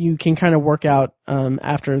you can kind of work out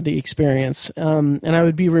after the experience. And I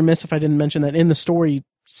would be remiss if I didn't mention that in the story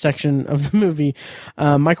section of the movie,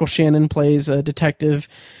 Michael Shannon plays a detective,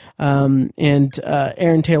 and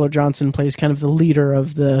Aaron Taylor Johnson plays kind of the leader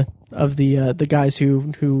of the guys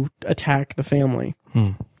who attack the family.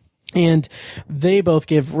 And they both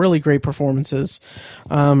give really great performances,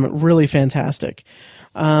 really fantastic.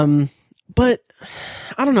 But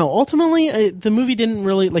I don't know. Ultimately, the movie didn't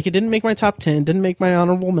really, it didn't make my top 10, didn't make my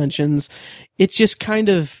honorable mentions. It just kind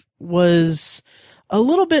of was a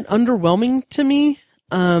little bit underwhelming to me.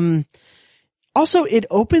 Also, it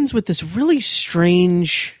opens with this really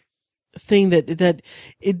strange thing that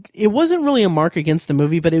it wasn't really a mark against the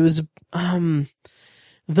movie, but it was,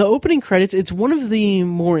 the opening credits. It's one of the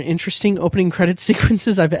more interesting opening credits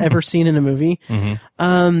sequences I've ever seen in a movie. Mm-hmm.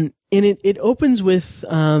 And it opens with,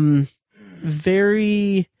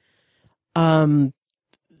 very,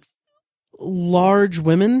 large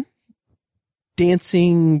women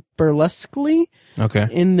dancing burlesquely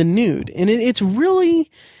in the nude. And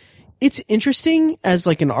it's interesting as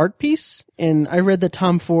like an art piece. And I read that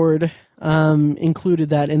Tom Ford included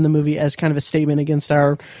that in the movie as kind of a statement against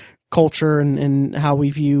our culture and how we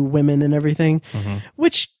view women and everything,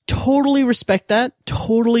 which totally respect that,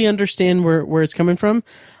 totally understand where it's coming from.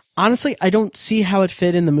 Honestly, I don't see how it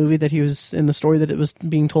fit in the movie that he was in, the story that it was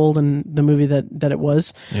being told, and the movie that it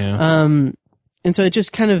was. Yeah. And so it was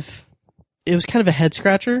kind of a head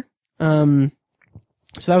scratcher. So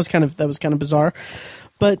that was kind of bizarre.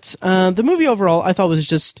 But the movie overall, I thought was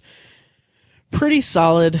just pretty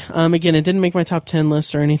solid. Again, it didn't make my top 10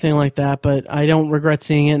 list or anything like that, but I don't regret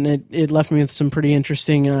seeing it, and it left me with some pretty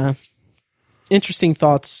interesting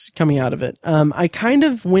thoughts coming out of it. I kind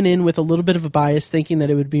of went in with a little bit of a bias, thinking that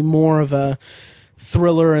it would be more of a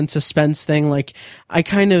thriller and suspense thing. Like, I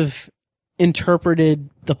kind of interpreted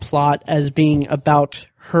the plot as being about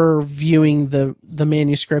her viewing the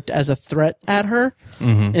manuscript as a threat at her,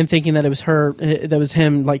 and thinking that it was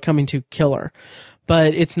him like coming to kill her.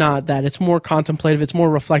 But it's not that. It's more contemplative. It's more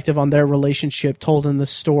reflective on their relationship told in the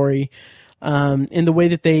story. And the way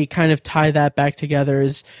that they kind of tie that back together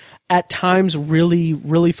is at times really,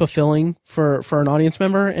 really fulfilling for an audience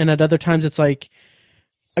member. And at other times it's like,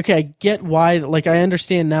 okay, I get why, like, I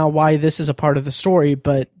understand now why this is a part of the story,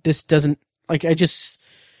 but this doesn't, like, it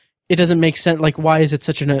doesn't make sense. Like, why is it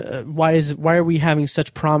such why are we having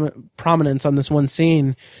such prominence on this one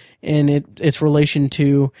scene and its relation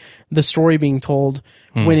to the story being told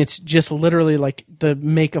when it's just literally like the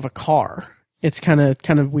make of a car? It's kind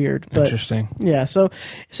of weird, but interesting. Yeah. So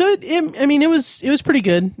it was pretty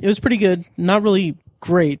good. It was pretty good. Not really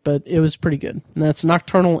great, but it was pretty good. And that's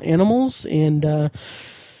Nocturnal Animals. And,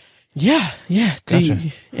 yeah. Gotcha.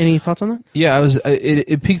 Any thoughts on that? Yeah,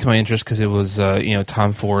 it piqued my interest because it was,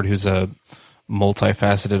 Tom Ford, who's a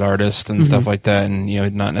multifaceted artist and stuff like that,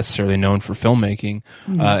 and not necessarily known for filmmaking,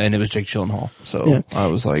 and it was Jake Gyllenhaal. So I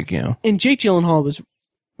was like, and Jake Gyllenhaal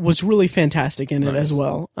was really fantastic in it as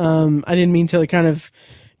well. I didn't mean to kind of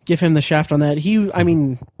give him the shaft on that.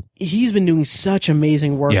 He's been doing such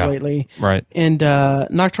amazing work lately, right? And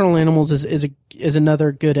Nocturnal Animals is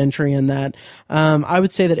another good entry in that. I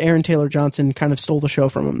would say that Aaron Taylor Johnson kind of stole the show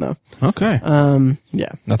from him, though. Okay.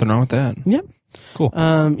 Yeah. Nothing wrong with that. Yep. Cool.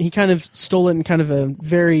 He kind of stole it in kind of a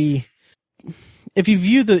very. If you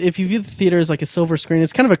view the theater as like a silver screen,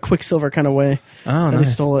 it's kind of a Quicksilver kind of way. Oh, nice. He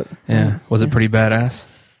stole it. Yeah. Was it pretty badass?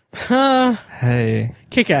 Hey.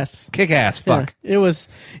 Kick-ass. Kick-ass, fuck. Yeah,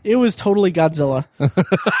 it was totally Godzilla.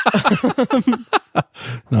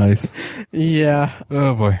 Nice. Yeah.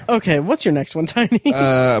 Oh, boy. Okay, what's your next one, Tiny?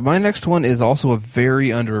 My next one is also a very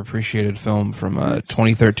underappreciated film from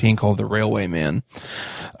 2013 called The Railway Man.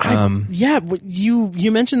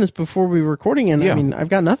 You mentioned this before we were recording, and I mean, I've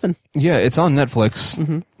got nothing. Yeah, it's on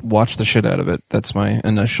Netflix. Watch the shit out of it. That's my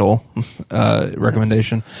initial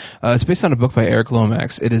recommendation. It's based on a book by Eric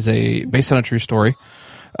Lomax. It is based on a true story.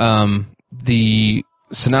 The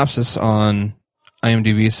synopsis on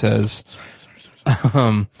IMDb says,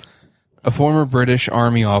 a former British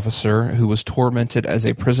Army officer who was tormented as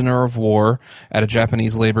a prisoner of war at a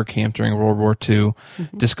Japanese labor camp during World War II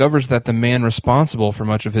discovers that the man responsible for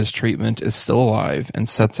much of his treatment is still alive and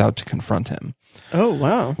sets out to confront him. Oh,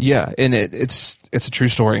 wow. Yeah, and it's a true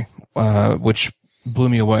story, which blew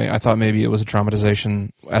me away. I thought maybe it was a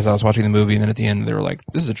dramatization as I was watching the movie, and then at the end they were like,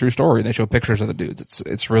 this is a true story. They show pictures of the dudes.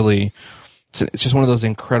 It's just one of those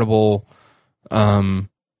incredible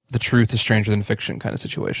the truth is stranger than fiction kind of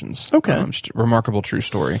situations. Okay. Just a remarkable true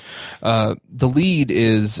story. The lead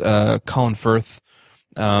is Colin Firth,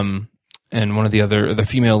 and the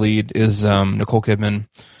female lead is Nicole Kidman.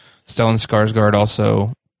 Stellan Skarsgård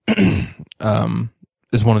also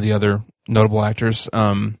is one of the other notable actors.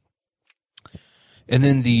 And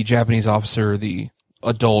then the Japanese officer, the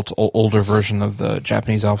adult, older version of the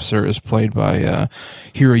Japanese officer, is played by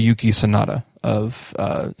Hiroyuki Sanada of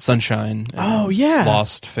Sunshine and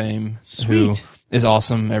Lost fame. Sweet. Who is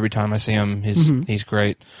awesome. Every time I see him, he's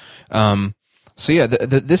great. So yeah,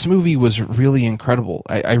 this movie was really incredible.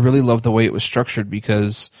 I really love the way it was structured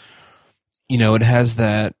because, it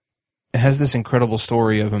has this incredible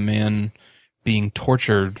story of a man being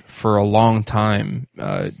tortured for a long time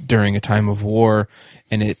during a time of war,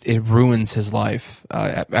 and it ruins his life.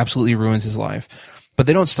 Absolutely ruins his life. But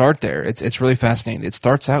they don't start there. It's really fascinating. It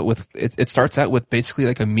starts out with basically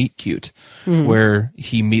like a meet cute, where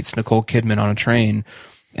he meets Nicole Kidman on a train,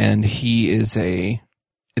 and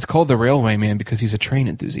it's called The Railway Man because he's a train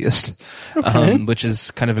enthusiast, which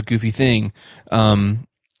is kind of a goofy thing.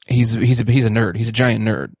 He's a nerd. He's a giant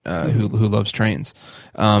nerd who loves trains.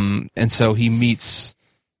 And so he meets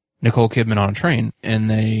Nicole Kidman on a train, and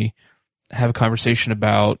they have a conversation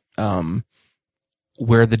about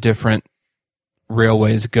where the different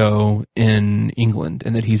railways go in England,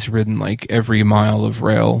 and that he's ridden like every mile of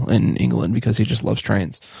rail in England because he just loves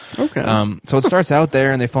trains. Okay. So it starts out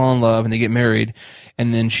there, and they fall in love, and they get married,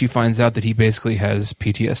 and then she finds out that he basically has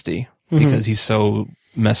PTSD because he's so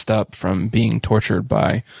messed up from being tortured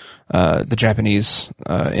by the Japanese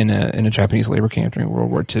in a Japanese labor camp during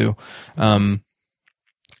World War II.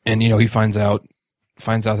 And he finds out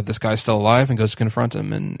that this guy's still alive and goes to confront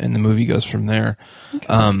him, and the movie goes from there.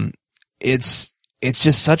 Okay. It's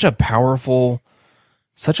just such a powerful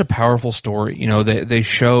story. They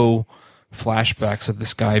show flashbacks of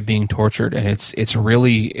this guy being tortured, and it's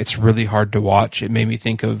really hard to watch. It made me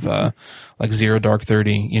think of like Zero Dark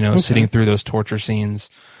 30, sitting through those torture scenes.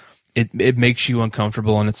 It makes you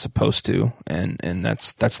uncomfortable, and it's supposed to, and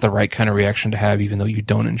that's the right kind of reaction to have, even though you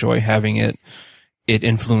don't enjoy having it. It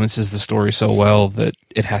influences the story so well that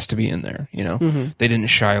it has to be in there. They didn't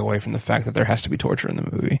shy away from the fact that there has to be torture in the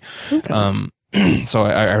movie. Okay. So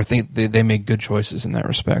I think they make good choices in that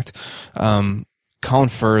respect. Colin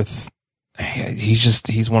Firth,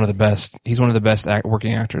 he's one of the best. He's one of the best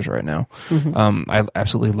working actors right now. I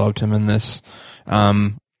absolutely loved him in this.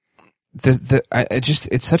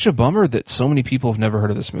 It's such a bummer that so many people have never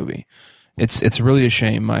heard of this movie. It's really a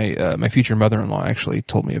shame. My future mother-in-law actually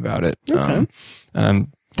told me about it. Okay. And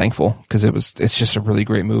I'm thankful because it's just a really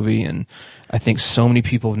great movie, and I think so many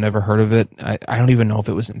people have never heard of it. I don't even know if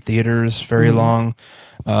it was in theaters very long.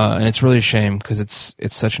 And it's really a shame because it's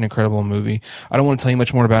such an incredible movie. I don't want to tell you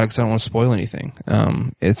much more about it because I don't want to spoil anything.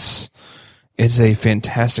 It's a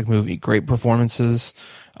fantastic movie, great performances.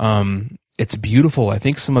 It's beautiful. I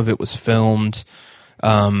think some of it was filmed,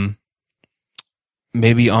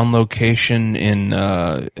 maybe on location in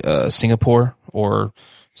Singapore or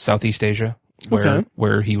Southeast Asia,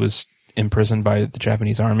 where he was imprisoned by the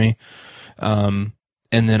Japanese army. And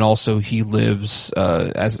then also he lives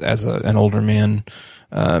as an older man,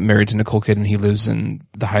 married to Nicole Kidman. He lives in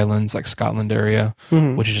the Highlands, like Scotland area,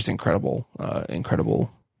 which is just incredible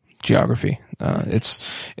geography. It's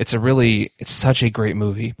such a great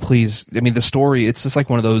movie. Please, I mean, the story, it's just like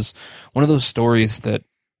one of those stories that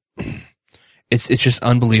it's just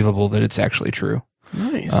unbelievable that it's actually true.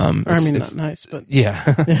 Nice. Not nice, but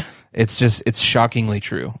yeah. It's shockingly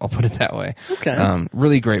true. I'll put it that way. Okay.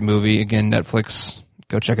 Really great movie. Again, Netflix,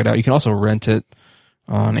 go check it out. You can also rent it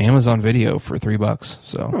on Amazon Video for $3.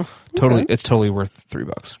 So it's totally worth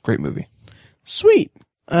 $3. Great movie. Sweet.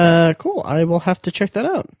 Cool. I will have to check that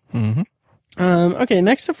out. Okay.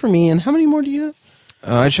 Next up for me, and how many more do you have?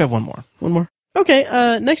 I just have one more. One more. Okay,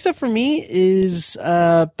 next up for me is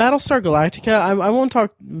Battlestar Galactica. I won't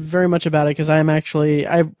talk very much about it because I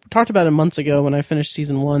talked about it months ago when I finished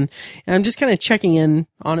season 1, and I'm just kind of checking in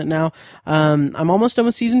on it now. I'm almost done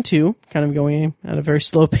with season 2, kind of going at a very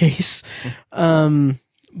slow pace.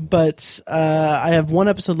 But I have one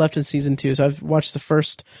episode left in season 2, so I've watched the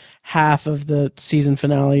first half of the season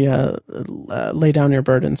finale, Lay Down Your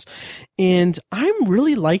Burdens. And I'm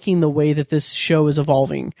really liking the way that this show is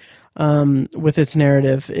evolving. With its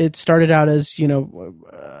narrative. It started out as,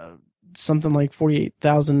 something like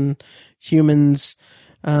 48,000 humans,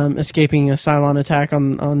 escaping a Cylon attack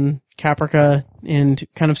on Caprica and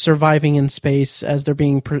kind of surviving in space as they're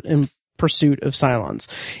being in pursuit of Cylons.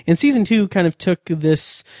 And season 2 kind of took the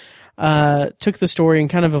story and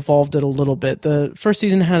kind of evolved it a little bit. The first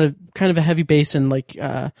season had a kind of a heavy base in like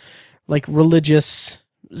religious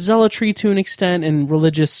zealotry to an extent, and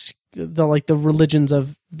the religions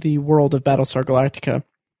of the world of Battlestar Galactica.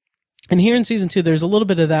 And here in season 2, there's a little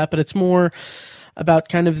bit of that, but it's more about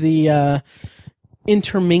kind of the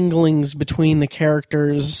interminglings between the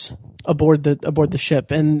characters aboard the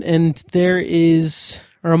ship, and there is,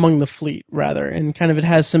 or among the fleet rather, and kind of it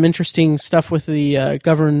has some interesting stuff with the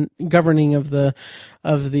governing of the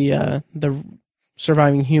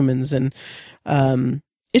surviving humans, and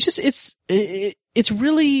it's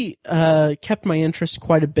really kept my interest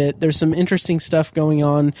quite a bit. There's some interesting stuff going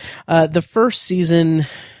on. The first season,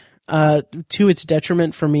 to its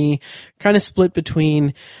detriment for me, kind of split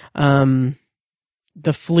between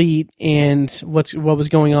the fleet and what was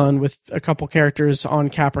going on with a couple characters on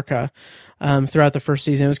Caprica throughout the first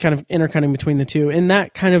season. It was kind of intercutting between the two, and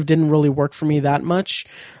that kind of didn't really work for me that much,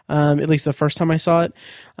 at least the first time I saw it.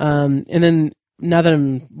 And then now that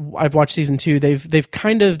I've watched season 2, they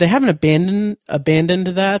haven't abandoned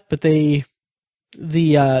that, but the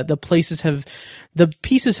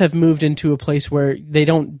pieces have moved into a place where they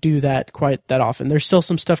don't do that quite that often. There's still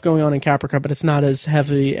some stuff going on in Caprica, but it's not as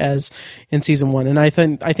heavy as in season 1. And I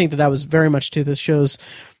think that was very much to the show's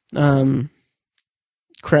kind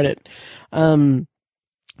credit.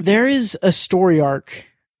 There is a story arc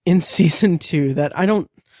in season 2 that I don't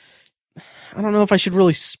know if I should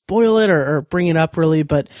really spoil it or bring it up really,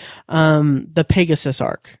 but the Pegasus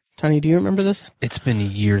arc. Tony, do you remember this? It's been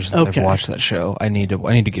years since I've watched that show. I need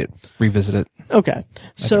to revisit it. Okay.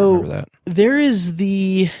 So there's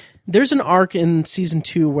an arc in season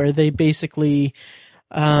 2 where they basically,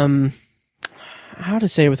 how to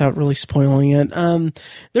say it without really spoiling it.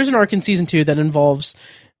 There's an arc in season 2 that involves,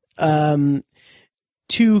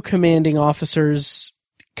 2 commanding officers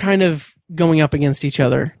kind of going up against each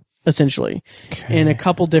other, essentially, in a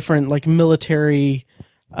couple different like military,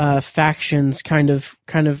 factions kind of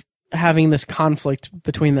having this conflict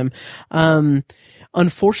between them.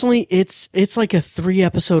 Unfortunately, it's like a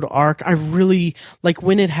 3-episode arc. I really, like,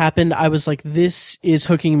 when it happened, I was like, this is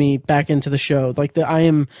hooking me back into the show. Like, I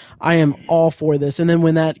am all for this. And then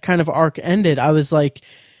when that kind of arc ended, I was like,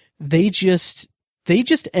 they just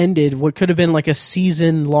ended what could have been like a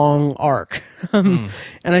season-long arc. And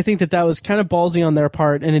I think that was kind of ballsy on their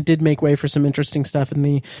part, and it did make way for some interesting stuff in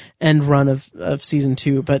the end run of season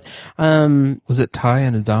 2. But was it Ty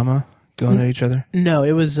and Adama going at each other? No,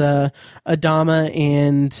 it was Adama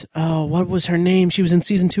and what was her name? She was in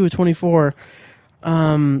season 2 of 24.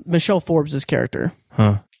 Michelle Forbes' character.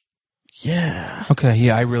 Huh. Yeah. Okay.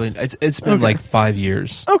 Yeah, it's been like 5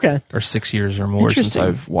 years. Okay. Or 6 years or more since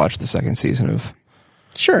I've watched the second season of.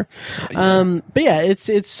 Sure. But yeah,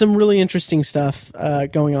 it's some really interesting stuff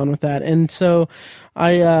going on with that. And so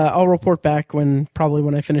I'll report back probably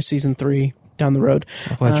when I finish season 3 down the road.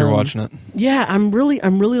 I'm glad you're watching it. Yeah, I'm really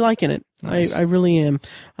liking it. Nice. I really am.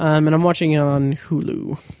 And I'm watching it on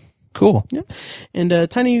Hulu. Cool. Yeah.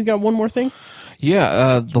 And Tiny, you got one more thing?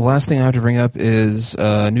 Yeah, the last thing I have to bring up is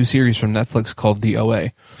a new series from Netflix called The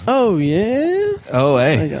OA. Oh, yeah?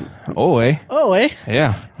 OA. OA?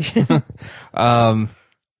 Yeah.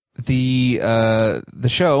 The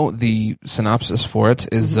show, the synopsis for it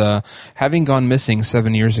is, having gone missing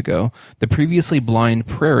 7 years ago, the previously blind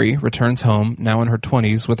Prairie returns home, now in her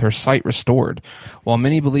 20s, with her sight restored. While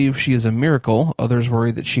many believe she is a miracle, others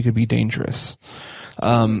worry that she could be dangerous.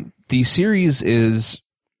 The series is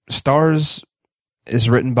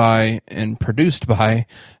written by and produced by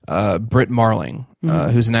Britt Marling,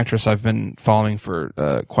 who's an actress I've been following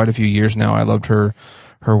for quite a few years now. I loved her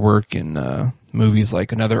work in movies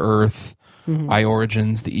like Another Earth, I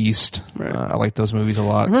Origins, The East. Right. I like those movies a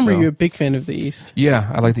lot. I remember you're a big fan of The East. Yeah,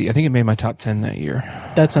 I like I think it made my top 10 that year.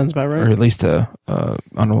 That sounds about right. Or at least a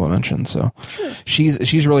honorable mention. So sure.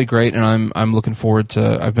 She's really great, and I've been looking forward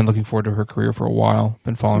to her career for a while.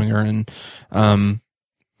 Been following her, and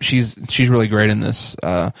she's really great in this.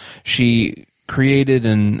 She created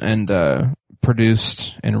and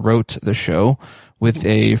produced and wrote the show with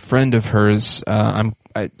a friend of hers.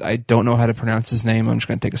 I don't know how to pronounce his name. I'm just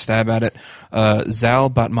going to take a stab at it. Zal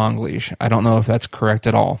Batmanglish. I don't know if that's correct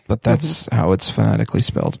at all, but that's how it's phonetically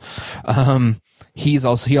spelled. He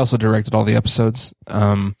also directed all the episodes.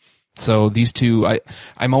 So these two,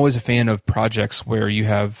 I'm always a fan of projects where you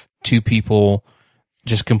have two people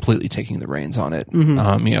just completely taking the reins on it.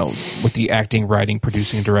 With the acting, writing,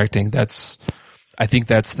 producing, and directing, I think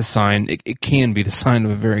that's the sign. It can be the sign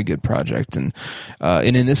of a very good project, and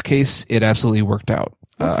in this case, it absolutely worked out.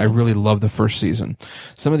 I really love the first season.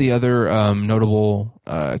 Some of the other notable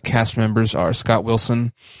cast members are Scott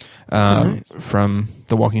Wilson from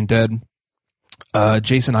The Walking Dead,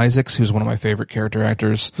 Jason Isaacs, who's one of my favorite character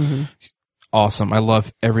actors. Awesome. I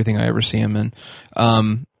love everything I ever see him in.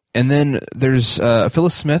 And then there's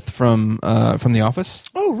Phyllis Smith from The Office.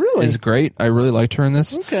 Oh, really? Is great. I really liked her in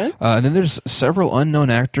this. Okay. And then there's several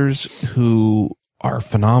unknown actors who are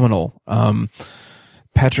phenomenal.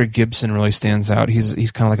 Patrick Gibson really stands out.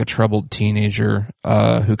 He's kind of like a troubled teenager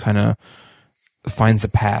who kind of finds a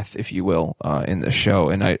path, if you will, in the show.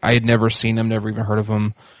 And I had never seen him, never even heard of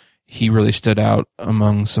him. He really stood out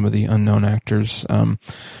among some of the unknown actors.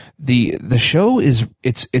 The show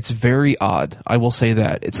it's very odd. I will say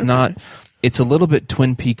that it's not. It's a little bit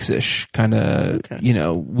Twin Peaks-ish, kind of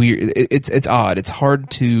weird. It's odd. It's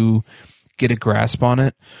hard to get a grasp on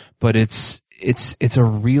it, but it's a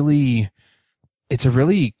really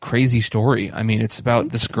crazy story. I mean, it's about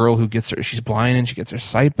this girl who she's blind and she gets her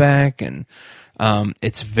sight back, and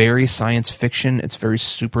it's very science fiction. It's very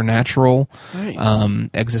supernatural, nice.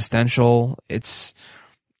 Existential. It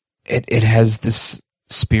has this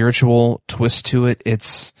spiritual twist to it.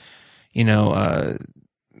 It's,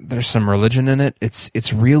 there's some religion in it.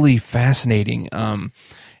 It's really fascinating. And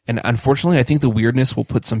unfortunately, I think the weirdness will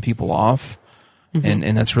put some people off,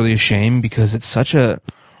 and that's really a shame because it's such a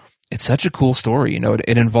cool story.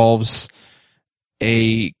 It involves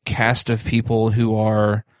a cast of people who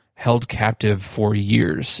are held captive for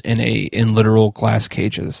years in literal glass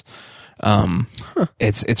cages.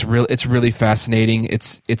 It's really fascinating.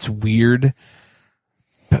 It's weird,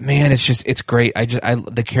 but man, it's great.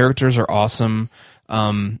 The characters are awesome.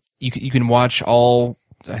 You can watch all,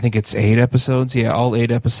 I think it's 8 episodes. Yeah, all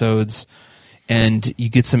 8 episodes, and you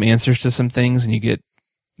get some answers to some things, and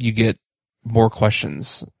you get more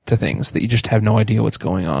questions to things that you just have no idea what's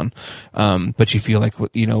going on. But you feel like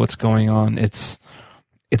you know what's going on. It's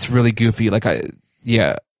really goofy.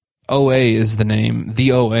 OA is the name.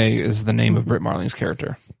 The OA is the name of Britt Marling's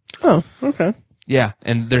character. Oh, okay. Yeah,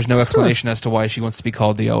 and there's no explanation as to why she wants to be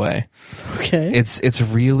called the OA. Okay. It's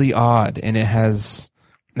really odd, and it has,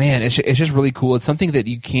 man, it's just really cool. It's something that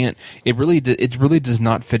you can't. It really does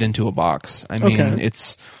not fit into a box. I mean,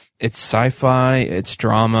 it's sci-fi, it's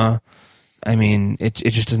drama. I mean, it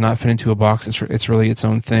just does not fit into a box. It's really its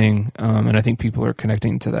own thing, and I think people are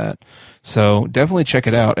connecting to that. So definitely check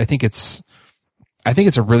it out. I think it's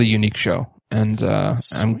a really unique show, and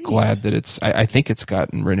I'm glad that I think it's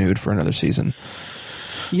gotten renewed for another season.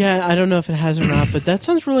 Yeah, I don't know if it has or not, but that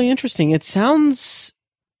sounds really interesting. It sounds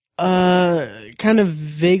kind of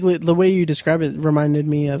vaguely, the way you describe it reminded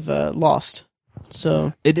me of Lost.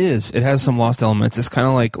 So it is. It has some Lost elements. It's kind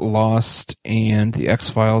of like Lost and the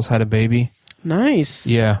X-Files had a baby. Nice.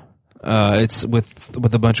 Yeah. It's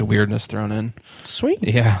with a bunch of weirdness thrown in. Sweet.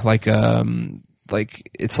 Yeah,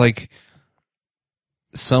 it's like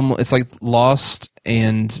Lost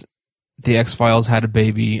and the X-Files had a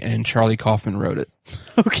baby and Charlie Kaufman wrote it.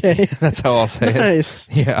 Okay. That's how I'll say it. Nice.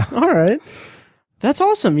 Yeah. All right. That's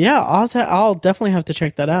awesome. Yeah, I'll definitely have to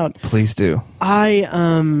check that out. Please do.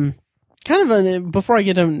 Before I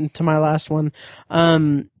get into my last one,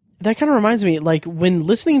 that kind of reminds me, like, when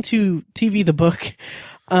listening to TV the Book,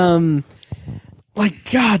 God,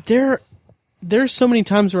 there's so many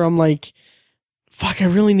times where I'm like, fuck, I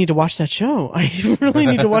really need to watch that show. I really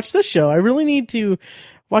need to watch this show. I really need to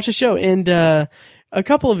watch a show. And a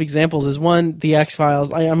couple of examples is one, The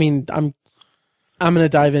X-Files. I mean, I'm going to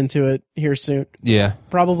dive into it here soon. Yeah.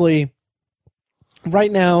 Probably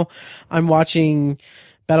right now I'm watching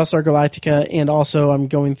Battlestar Galactica, and also I'm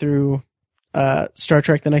going through Star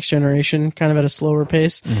Trek The Next Generation, kind of at a slower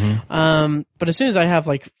pace. Mm-hmm. But as soon as I have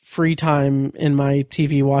like free time in my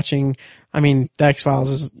TV watching, I mean, The X-Files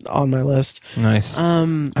is on my list. Nice.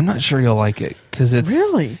 I'm not sure you'll like it because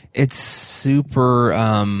it's super.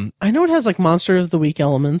 I know it has like Monster of the Week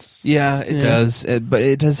elements. Yeah, it does, but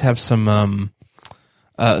it does have some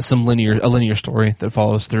linear story that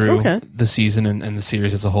follows through the season and the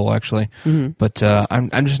series as a whole, actually. Mm-hmm. But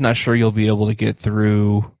I'm just not sure you'll be able to get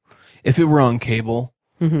through if it were on cable.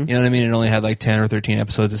 Mm-hmm. You know what I mean? It only had like 10 or 13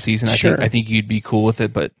 episodes a season. I think you'd be cool with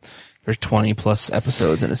it, but there's 20 plus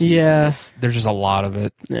episodes in a season. Yeah. There's just a lot of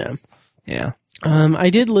it. Yeah. Yeah. I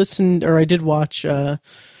did watch an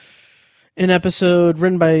episode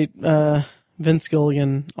written by Vince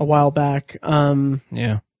Gilligan a while back.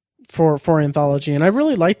 Yeah. For Anthology, and I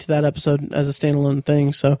really liked that episode as a standalone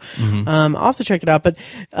thing. So I'll have to check it out. But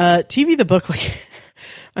TV the Book, like,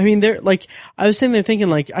 I mean, they're like, I was sitting there thinking,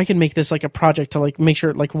 like, I could make this like a project to like make sure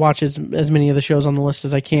it like watches as many of the shows on the list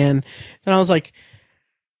as I can. And I was like,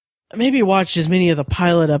 maybe watch as many of the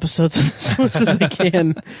pilot episodes on this list as I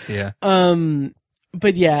can. Yeah.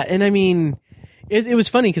 But yeah, and I mean, it was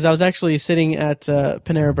funny because I was actually sitting at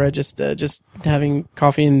Panera Bread, just having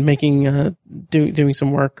coffee and making doing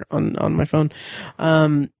some work on my phone,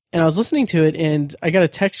 and I was listening to it, and I got a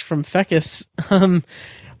text from Fecus.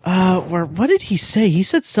 What did he say? He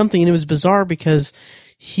said something, and it was bizarre because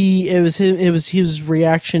it was his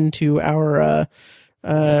reaction to our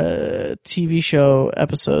TV show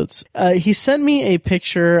episodes. He sent me a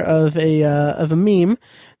picture of a meme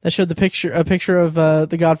that showed a picture of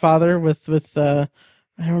the Godfather with I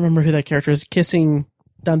don't remember who that character is, kissing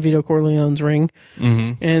Don Vito Corleone's ring.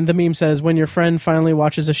 Mm-hmm. And the meme says, "When your friend finally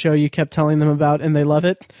watches a show you kept telling them about and they love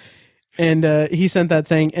it." And he sent that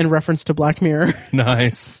saying in reference to Black Mirror.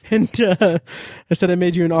 Nice. And I said, "I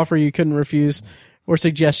made you an offer you couldn't refuse, or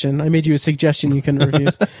suggestion. I made you a suggestion you couldn't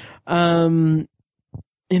refuse."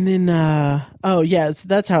 And then,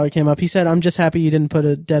 that's how it came up. He said, "I'm just happy you didn't put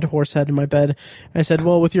a dead horse head in my bed." I said,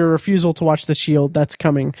 "Well, with your refusal to watch The Shield, that's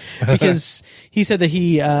coming." Because he said that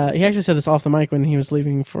he actually said this off the mic when he was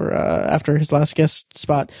leaving for, after his last guest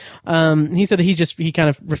spot. He said that he kind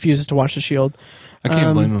of refuses to watch The Shield. I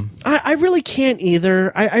can't blame him. I really can't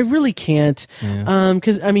either. I really can't. Yeah.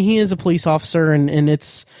 Cause I mean, he is a police officer and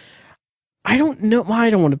it's, I don't know, I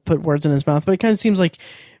don't want to put words in his mouth, but it kind of seems like,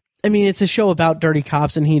 I mean, it's a show about dirty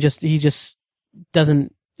cops, and he just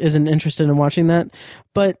isn't interested in watching that.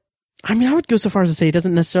 But I mean, I would go so far as to say it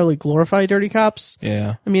doesn't necessarily glorify dirty cops.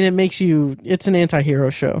 Yeah. I mean, it's an anti-hero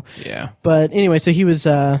show. Yeah. But anyway, so he was,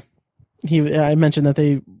 I mentioned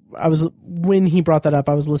that when he brought that up,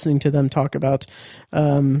 I was listening to them talk about,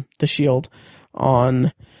 The Shield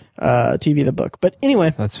on, TV the book. But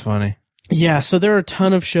anyway. That's funny. Yeah, so there are a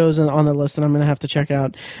ton of shows on the list that I'm going to have to check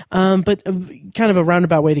out. But kind of a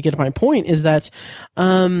roundabout way to get to my point is that,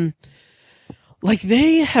 like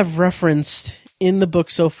they have referenced in the book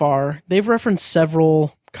so far, they've referenced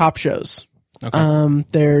several cop shows. Okay.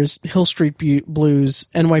 There's Hill Street Blues,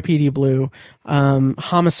 NYPD Blue,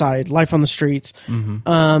 Homicide, Life on the Streets,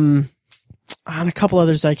 and a couple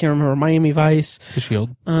others I can't remember. Miami Vice, The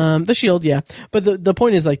Shield, The Shield, yeah. But the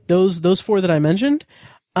point is like those four that I mentioned.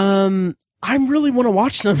 I really want to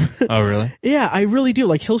watch them. Oh, really? Yeah, I really do.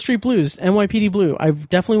 Like Hill Street Blues, NYPD Blue. I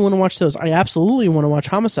definitely want to watch those. I absolutely want to watch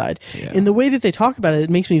Homicide. Yeah. In the way that they talk about it, it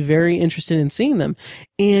makes me very interested in seeing them.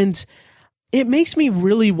 And it makes me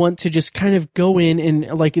really want to just kind of go in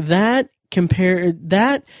and like compare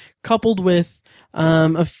that coupled with,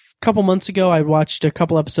 couple months ago, I watched a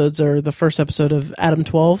couple episodes or the first episode of Adam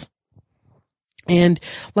 12. And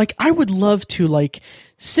like, I would love to like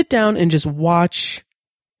sit down and just watch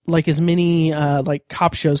like as many like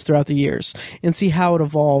cop shows throughout the years and see how it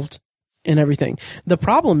evolved and everything. The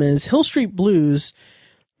problem is Hill Street Blues,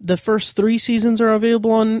 the first 3 seasons are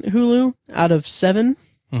available on Hulu out of 7.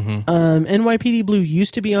 Mm-hmm. NYPD Blue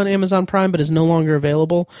used to be on Amazon Prime, but is no longer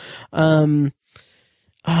available. What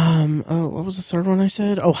was the third one I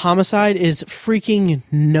said? Oh, Homicide is freaking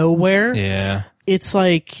nowhere. Yeah. It's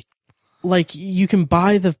like you can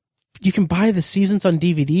buy the seasons on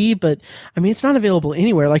DVD, but I mean, it's not available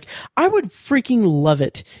anywhere. Like, I would freaking love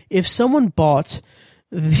it if someone bought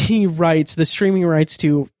the streaming rights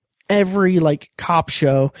to every like cop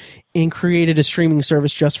show and created a streaming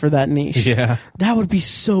service just for that niche. Yeah. That would be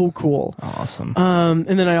so cool. Awesome. And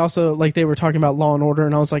then I also, like, they were talking about Law and Order,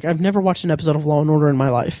 and I was like, I've never watched an episode of Law and Order in my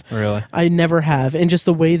life. Really? I never have. And just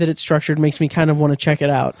the way that it's structured makes me kind of want to check it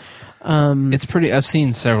out. It's pretty, I've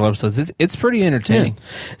seen several episodes. It's pretty entertaining.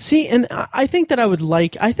 Yeah. See, and I think I would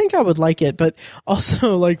like it, but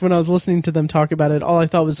also, like, when I was listening to them talk about it, all I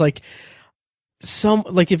thought was like,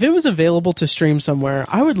 if it was available to stream somewhere,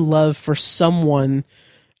 I would love for someone,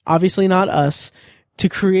 obviously not us, to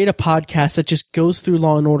create a podcast that just goes through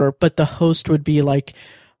Law and Order, but the host would be like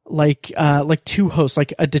 2 hosts,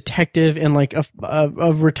 like a detective and like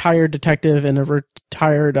a retired detective and a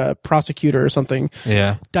retired prosecutor or something.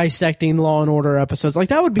 Yeah. Dissecting Law and Order episodes. Like,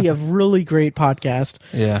 that would be a really great podcast.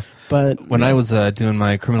 Yeah. But when I was doing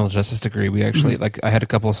my criminal justice degree, we actually I had a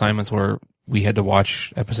couple assignments where we had to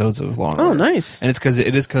watch episodes of Law and Order. Oh, nice. And it's because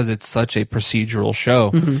it's such a procedural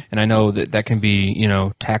show, and I know that can be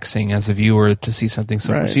taxing as a viewer to see something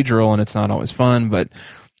so procedural, and it's not always fun, but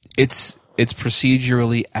it's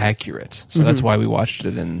procedurally accurate. So that's why we watched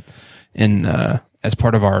it in as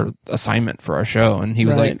part of our assignment for our show. And he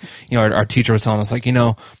was like, our teacher was telling us like,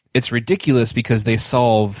 it's ridiculous because they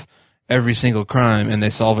solve every single crime and they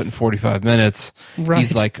solve it in 45 minutes. Right.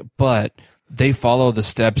 He's like, but they follow the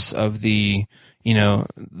steps of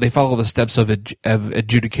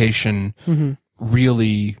adjudication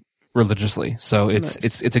really religiously. So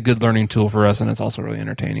it's a good learning tool for us, and it's also really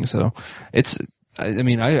entertaining. So I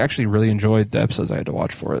actually really enjoyed the episodes I had to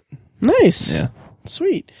watch for it. Nice. Yeah.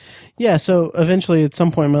 Sweet. Yeah, so eventually at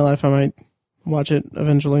some point in my life I might watch it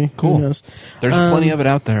eventually. Cool. Who knows? There's plenty of it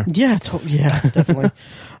out there. Yeah, definitely.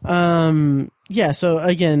 Yeah, so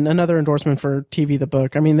again, another endorsement for TV the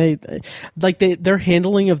Book. I mean, their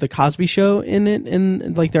handling of the Cosby Show in it,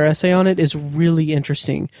 and like their essay on it, is really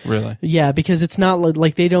interesting. Really? Yeah, because it's not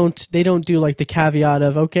like they don't do like the caveat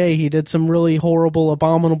of, okay, he did some really horrible,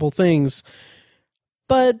 abominable things,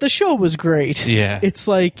 but the show was great. Yeah. It's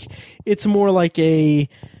more like a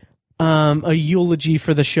eulogy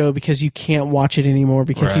for the show because you can't watch it anymore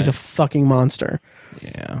because he's a fucking monster.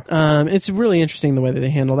 Yeah. It's really interesting the way that they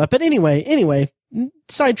handle that. But anyway,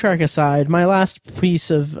 sidetrack aside, my last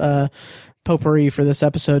piece of potpourri for this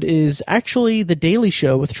episode is actually The Daily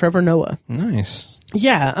Show with Trevor Noah. Nice.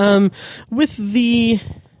 Yeah. With the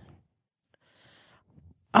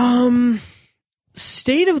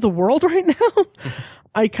state of the world right now,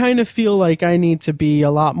 I kind of feel like I need to be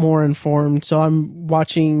a lot more informed. So I'm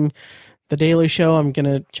watching The Daily Show. I'm going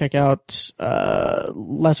to check out,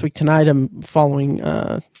 Last Week Tonight. I'm following,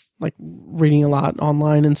 reading a lot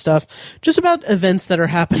online and stuff, just about events that are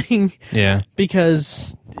happening. Yeah.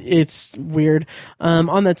 Because it's weird.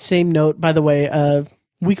 On that same note, by the way,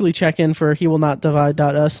 weekly check-in for He Will Not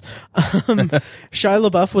Divide.us. Shia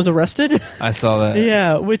LaBeouf was arrested. I saw that.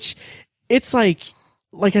 Yeah, which it's like,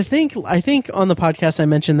 like I think on the podcast I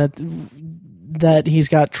mentioned that he's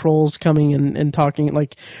got trolls coming and talking,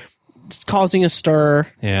 like causing a stir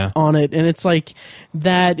on it, and it's like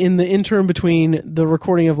that in the interim between the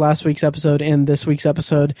recording of last week's episode and this week's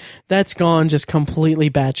episode, that's gone just completely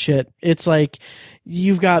batshit. It's like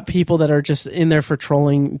you've got people that are just in there for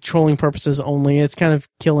trolling purposes only. It's kind of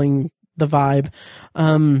killing the vibe.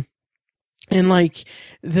 And like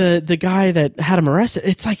the guy that had him arrested,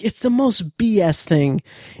 it's like it's the most BS thing.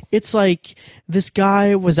 It's like this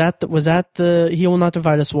guy was at the He Will Not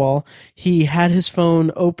Divide Us wall. He had his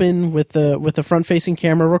phone open with the front facing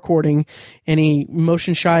camera recording, and he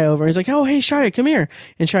motioned Shia over. He's like, "Oh, hey Shia, come here."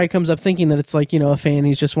 And Shia comes up thinking that it's like, a fan.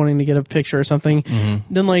 He's just wanting to get a picture or something.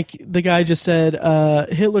 Mm-hmm. Then like the guy just said,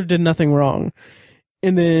 "Hitler did nothing wrong,"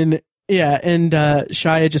 and then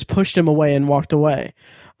Shia just pushed him away and walked away.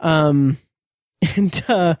 And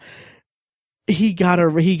he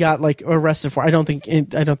got like arrested for. I don't think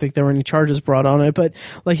there were any charges brought on it, but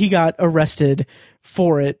like he got arrested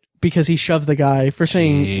for it because he shoved the guy for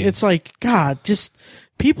saying. Jeez. It's like, God, just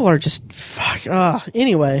people are just fuck.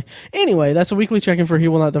 Anyway, that's a weekly check-in for He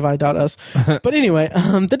Will Not Divide Us. But anyway,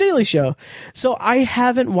 The Daily Show. So I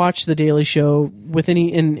haven't watched The Daily Show with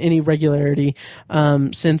any regularity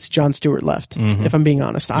since Jon Stewart left. Mm-hmm. If I'm being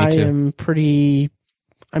honest, I am pretty.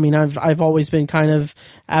 I mean, I've always been kind of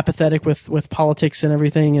apathetic with politics and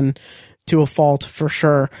everything, and to a fault for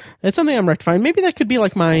sure. It's something I'm rectifying. Maybe that could be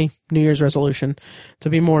like my New Year's resolution, to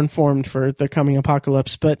be more informed for the coming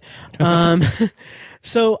apocalypse. But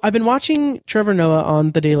so I've been watching Trevor Noah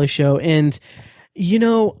on The Daily Show, and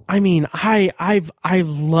I mean, I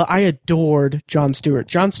adored Jon Stewart.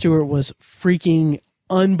 Jon Stewart was freaking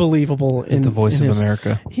unbelievable. He's the voice of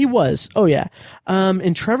America. He was. Oh yeah.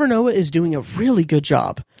 And Trevor Noah is doing a really good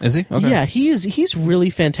job. Is he? Okay. Yeah, he's really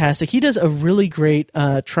fantastic. He does a really great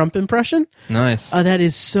Trump impression. Nice. That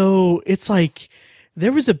is so. It's like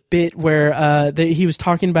there was a bit where he was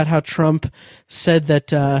talking about how Trump said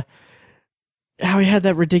that. How he had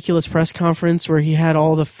that ridiculous press conference where he had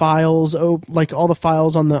all the files, like all the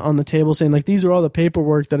files on the table, saying like, these are all the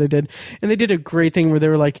paperwork that I did. And they did a great thing where they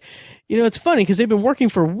were like, it's funny because they've been working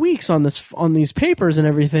for weeks on these papers and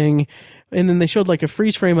everything. And then they showed like a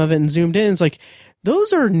freeze frame of it and zoomed in. It's like,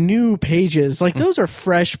 those are new pages. Like those are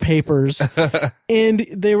fresh papers. And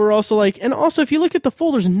they were also like, and also if you look at the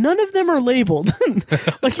folders, none of them are labeled.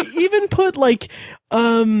 Like even put like,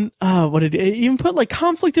 even put like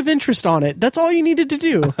conflict of interest on it. That's all you needed to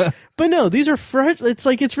do. But no, these are fresh. It's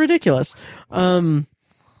like, it's ridiculous. But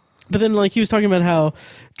then like he was talking about how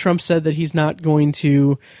Trump said that he's not going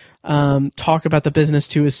to, talk about the business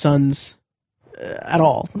to his sons at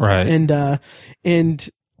all. Right. And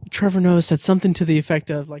Trevor Noah said something to the effect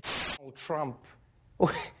of like, "Oh, Trump.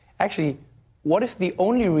 Actually, what if the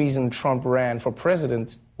only reason Trump ran for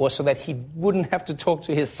president was so that he wouldn't have to talk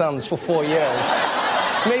to his sons for 4 years?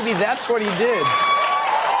 Maybe that's what he did.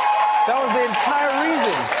 That was the entire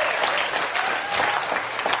reason.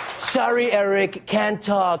 Sorry, Eric, can't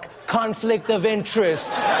talk. Conflict of interest.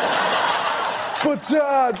 But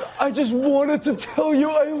Dad, I just wanted to tell you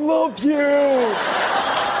I love you.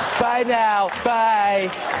 Bye now.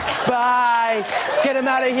 Bye. Bye. Get him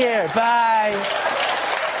out of here. Bye.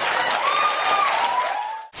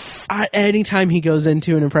 Anytime he goes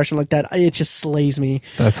into an impression like that, it just slays me.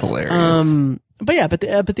 That's hilarious. But yeah, but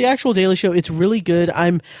the actual Daily Show, it's really good.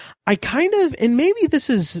 I kind of, and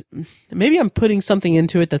maybe I'm putting something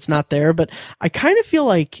into it that's not there, but I kind of feel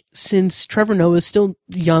like since Trevor Noah is still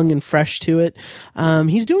young and fresh to it,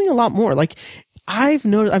 he's doing a lot more. Like I've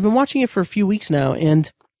been watching it for a few weeks now,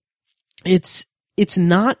 and it's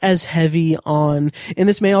not as heavy on, and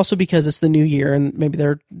this may also because it's the new year and maybe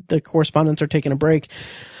the correspondents are taking a break.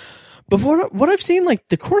 But what I've seen, like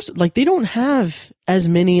they don't have as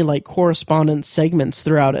many like correspondence segments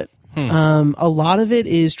throughout it. A lot of it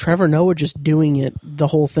is Trevor Noah just doing it the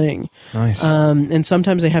whole thing. Nice. And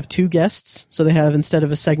sometimes they have two guests, so they have, instead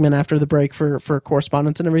of a segment after the break for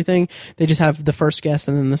correspondence and everything, they just have the first guest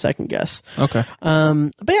and then the second guest. Okay.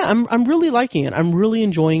 But yeah, I'm really liking it. I'm really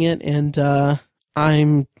enjoying it, and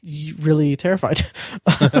I'm really terrified.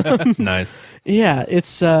 Nice. Yeah, it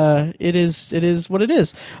is what it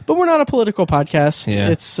is. But we're not a political podcast. Yeah.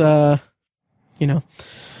 It's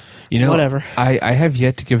whatever. I have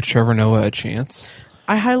yet to give Trevor Noah a chance.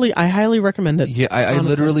 I highly recommend it. Yeah, I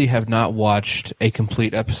literally have not watched a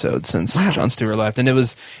complete episode since Jon Stewart left, and it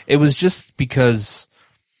was just because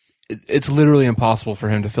it's literally impossible for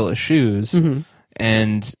him to fill his shoes,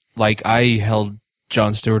 and like I held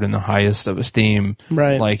Jon Stewart in the highest of esteem.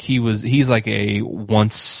 Right. Like he's like a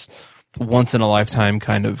once once in a lifetime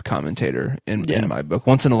kind of commentator in my book.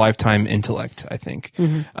 Once in a lifetime intellect, I think.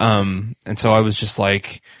 And so I was just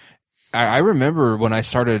like, I remember when I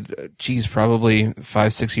started, probably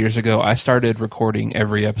 5-6 years ago, I started recording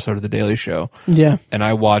every episode of The Daily Show. Yeah. And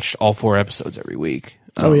I watched all 4 episodes every week.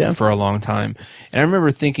 For a long time. And I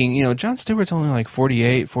remember thinking, Jon Stewart's only like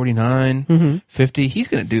 48, 49, 50. He's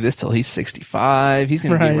going to do this till he's 65. He's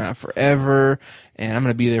going to be around forever. And I'm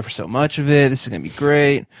going to be there for so much of it. This is going to be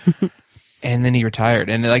great. And then he retired.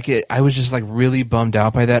 And I was just like really bummed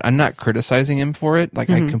out by that. I'm not criticizing him for it. Like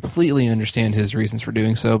I completely understand his reasons for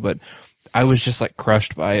doing so, but I was just like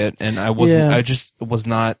crushed by it. And I just was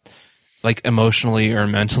not like emotionally or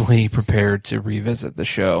mentally prepared to revisit the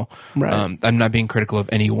show. Right. I'm not being critical of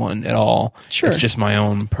anyone at all. Sure. It's just my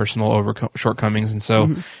own personal shortcomings. And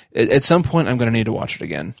so at some point I'm going to need to watch it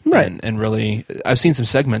again. Right. And really, I've seen some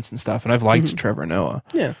segments and stuff and I've liked Trevor Noah.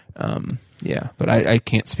 Yeah. But I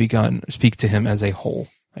can't speak to him as a whole,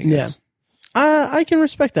 I guess. Yeah. I can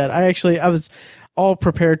respect that. I was all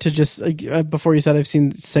prepared to just, before you said I've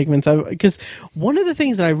seen segments, because one of the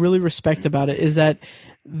things that I really respect about it is that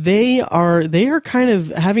they are kind of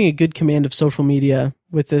having a good command of social media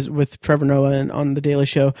with Trevor Noah and on the Daily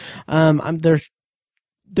Show. They're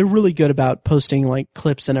really good about posting like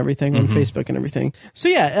clips and everything on Facebook and everything.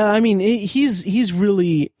 So I mean, he's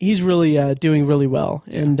really doing really well.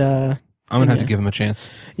 And I'm gonna have to give him a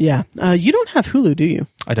chance. Yeah. You don't have Hulu, do you?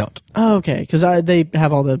 I don't. Oh, okay. Because they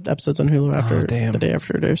have all the episodes on Hulu after the day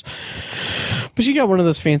after it airs. But you got one of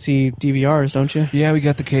those fancy DVRs, don't you? Yeah, we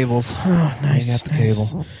got the cables. Oh, nice. We got the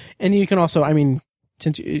cable. And you can also, I mean,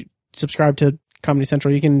 since you subscribe to Comedy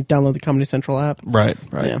Central, you can download the Comedy Central app. Right.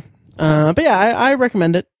 Yeah. But yeah, I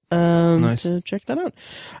recommend it. Nice. To check that out.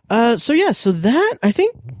 So that I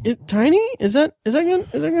think Tiny is that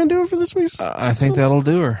gonna do it for this week's? I think that'll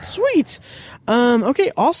do her. Sweet. Okay,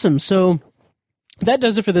 awesome. So that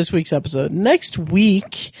does it for this week's episode. Next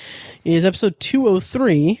week is episode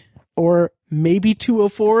 203, or maybe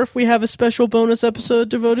 204 if we have a special bonus episode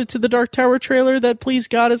devoted to the Dark Tower trailer that Please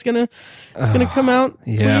God is gonna come out.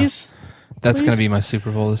 Yeah. Please. That's gonna be my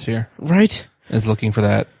Super Bowl this year. Right. Is looking for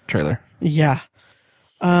that trailer. Yeah.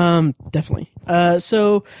 Definitely.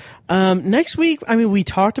 So next week, I mean, we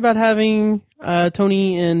talked about having,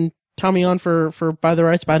 Tony and Tommy on for By the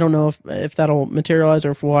Rights, but I don't know if that'll materialize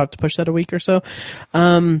or if we'll have to push that a week or so.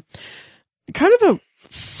 Kind of a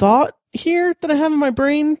thought here that I have in my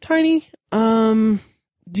brain, Tiny.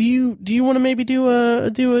 Do you want to maybe do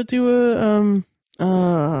a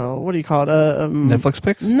what do you call it? Netflix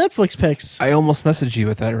picks? Netflix picks. I almost messaged you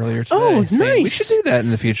with that earlier today. Oh, nice. We should do that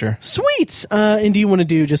in the future. Sweet. And do you want to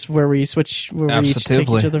do just where we switch, where we each take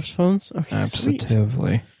each other's phones? Okay,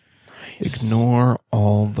 Absolutely. Nice. Ignore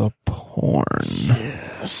all the porn.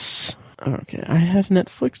 Yes. Okay, I have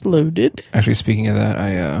Netflix loaded. Actually, speaking of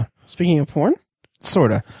that, Speaking of porn?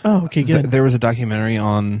 Sorta. Oh, okay, good. There was a documentary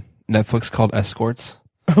on Netflix called Escorts.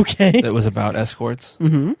 Okay. That was about escorts.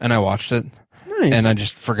 And I watched it. Nice. And I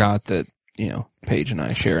just forgot that, Paige and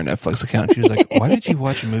I share a Netflix account. She was like, why did you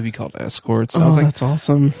watch a movie called Escorts? I was like, that's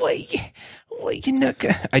awesome.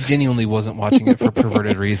 I genuinely wasn't watching it for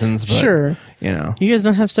perverted reasons, but, sure. You guys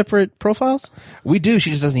don't have separate profiles? We do. She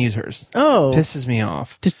just doesn't use hers. Oh. Pisses me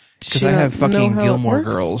off. Because I have fucking Gilmore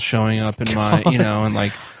Girls showing up in my, and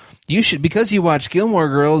like, you should, because you watch Gilmore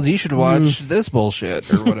Girls, you should watch this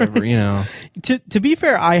bullshit or whatever, To be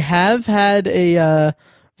fair, I have had a,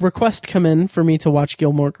 request come in for me to watch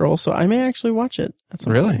Gilmore Girls, so I may actually watch it at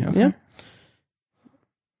some Really? point. Okay. Yeah.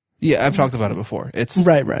 Yeah, I've talked about it before. It's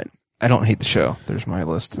Right. I don't hate the show. There's my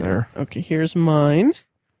list there. Okay, here's mine.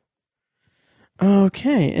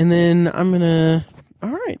 Okay, and then I'm gonna. All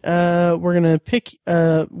right, we're gonna pick.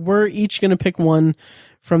 We're each gonna pick one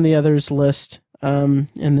from the other's list, and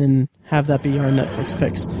then have that be our Netflix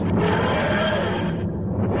picks.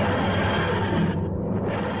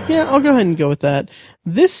 Yeah, I'll go ahead and go with that.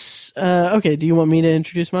 This, okay, do you want me to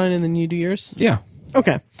introduce mine and then you do yours? Yeah.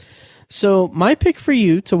 Okay. So my pick for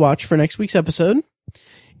you to watch for next week's episode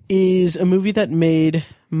is a movie that made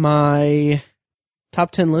my top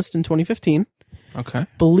 10 list in 2015. Okay.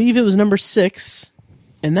 Believe it was number 6.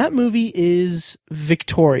 And that movie is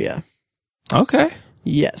Victoria. Okay.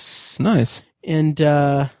 Yes. Nice. And,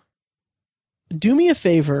 do me a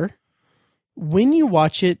favor. When you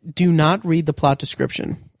watch it, do not read the plot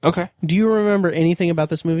description. Okay. Do you remember anything about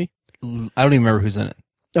this movie? I don't even remember who's in it.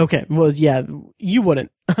 Okay. Well, yeah, you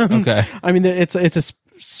wouldn't. Okay. I mean, it's a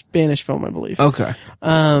Spanish film, I believe. Okay.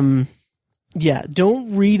 Yeah,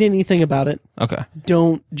 don't read anything about it. Okay.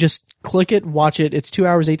 Don't just click it, watch it. It's 2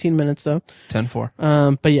 hours, 18 minutes though.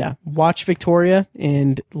 10-4. But yeah, watch Victoria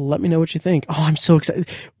and let me know what you think. Oh, I'm so excited.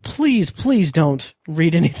 Please don't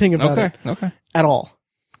read anything about it. Okay. At all.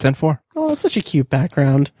 10-4. Oh, it's such a cute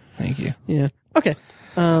background. Thank you. Yeah. Okay.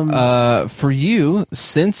 For you,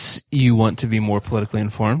 since you want to be more politically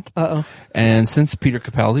informed, and since Peter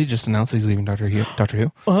Capaldi just announced he's leaving Doctor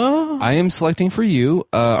Who, I am selecting for you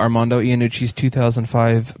Armando Iannucci's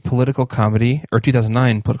 2005 political comedy, or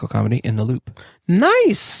 2009 political comedy, In the Loop.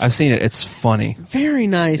 Nice. I've seen it. It's funny. Very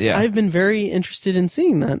nice. Yeah. I've been very interested in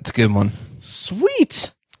seeing that. It's a good one.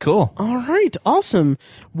 Sweet. Cool. All right. Awesome.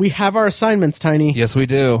 We have our assignments, Tiny. Yes, we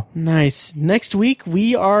do. Nice. Next week,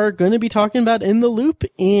 we are going to be talking about In the Loop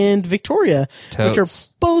and Victoria, which are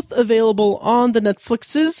both available on the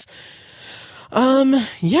Netflixes.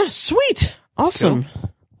 Yeah, sweet. Awesome. Cool.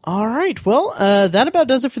 All right. Well, that about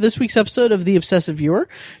does it for this week's episode of The Obsessive Viewer.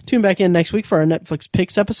 Tune back in next week for our Netflix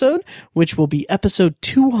Picks episode, which will be episode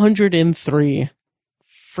 203.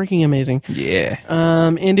 Freaking amazing. Yeah.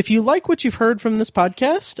 And if you like what you've heard from this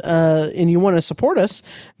podcast, and you want to support us,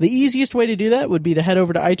 the easiest way to do that would be to head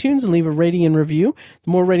over to iTunes and leave a rating and review.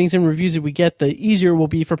 The more ratings and reviews that we get, the easier it will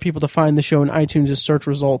be for people to find the show in iTunes' search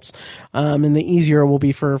results. And the easier it will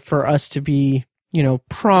be for us to be,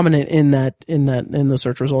 prominent in the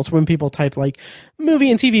search results. When people type like movie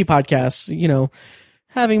and TV podcasts,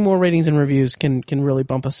 having more ratings and reviews can really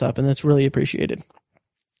bump us up, and that's really appreciated.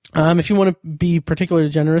 If you want to be particularly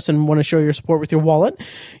generous and want to show your support with your wallet,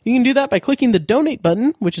 you can do that by clicking the donate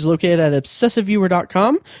button, which is located at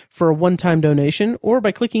obsessiveviewer.com for a one-time donation, or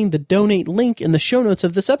by clicking the donate link in the show notes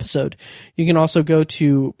of this episode. You can also go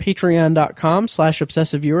to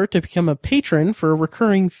patreon.com/obsessiveviewer to become a patron for a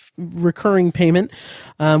recurring payment,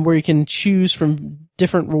 where you can choose from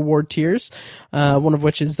different reward tiers, one of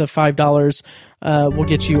which is the $5 will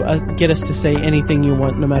get us to say anything you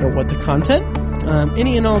want, no matter what the content.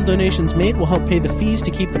 Any and all donations made will help pay the fees to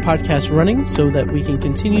keep the podcast running, so that we can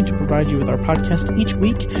continue to provide you with our podcast each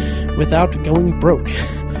week without going broke.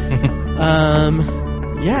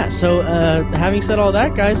 Yeah. So, having said all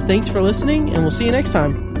that, guys, thanks for listening, and we'll see you next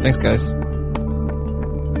time. Thanks, guys.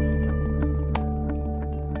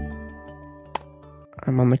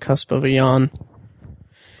 I'm on the cusp of a yawn.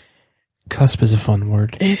 Cusp is a fun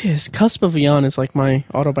word. It is. Cusp of a yawn is like my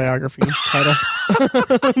autobiography title.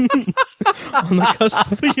 On the cusp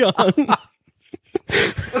of a yawn.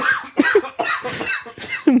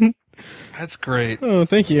 That's great. Oh,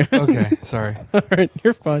 thank you. Okay, sorry. All right,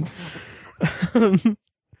 you're fine.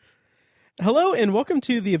 Hello, and welcome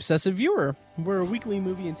to The Obsessive Viewer. We're a weekly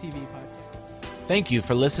movie and TV podcast. Thank you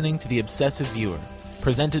for listening to The Obsessive Viewer,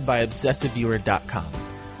 presented by ObsessiveViewer.com.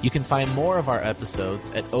 You can find more of our episodes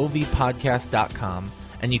at ovpodcast.com,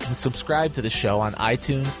 and you can subscribe to the show on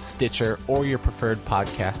iTunes, Stitcher, or your preferred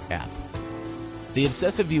podcast app. The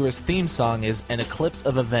Obsessive Viewer's theme song is An Eclipse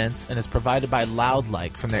of Events and is provided by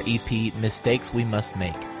Loudlike from their EP Mistakes We Must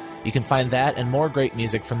Make. You can find that and more great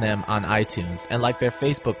music from them on iTunes, and like their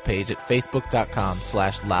Facebook page at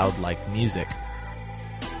facebook.com/loudlikemusic.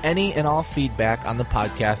 Any and all feedback on the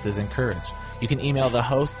podcast is encouraged. You can email the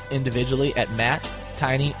hosts individually at Matt,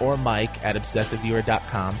 Tiny, or Mike at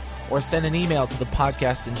ObsessiveViewer.com, or send an email to the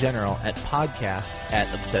podcast in general at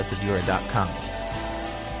podcast@ObsessiveViewer.com.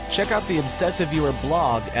 Check out the Obsessive Viewer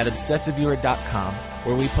blog at ObsessiveViewer.com,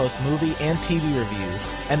 where we post movie and TV reviews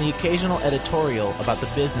and the occasional editorial about the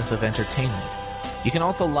business of entertainment. You can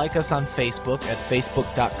also like us on Facebook at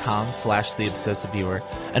facebook.com/TheObsessiveViewer,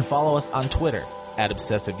 and follow us on Twitter at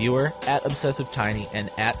ObsessiveViewer, at ObsessiveTiny, and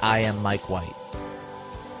at IamMikeWhite.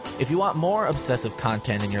 If you want more obsessive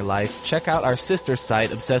content in your life, check out our sister site,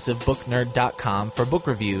 ObsessiveBookNerd.com, for book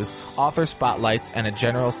reviews, author spotlights, and a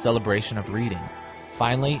general celebration of reading.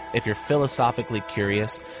 Finally, if you're philosophically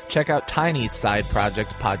curious, check out Tiny's side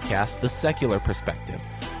project podcast, The Secular Perspective,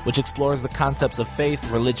 which explores the concepts of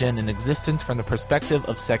faith, religion, and existence from the perspective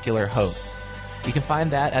of secular hosts. You can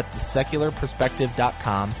find that at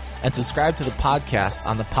thesecularperspective.com and subscribe to the podcast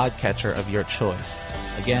on the podcatcher of your choice.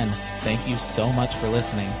 Again, thank you so much for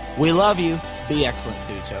listening. We love you. Be excellent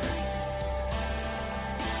to each other.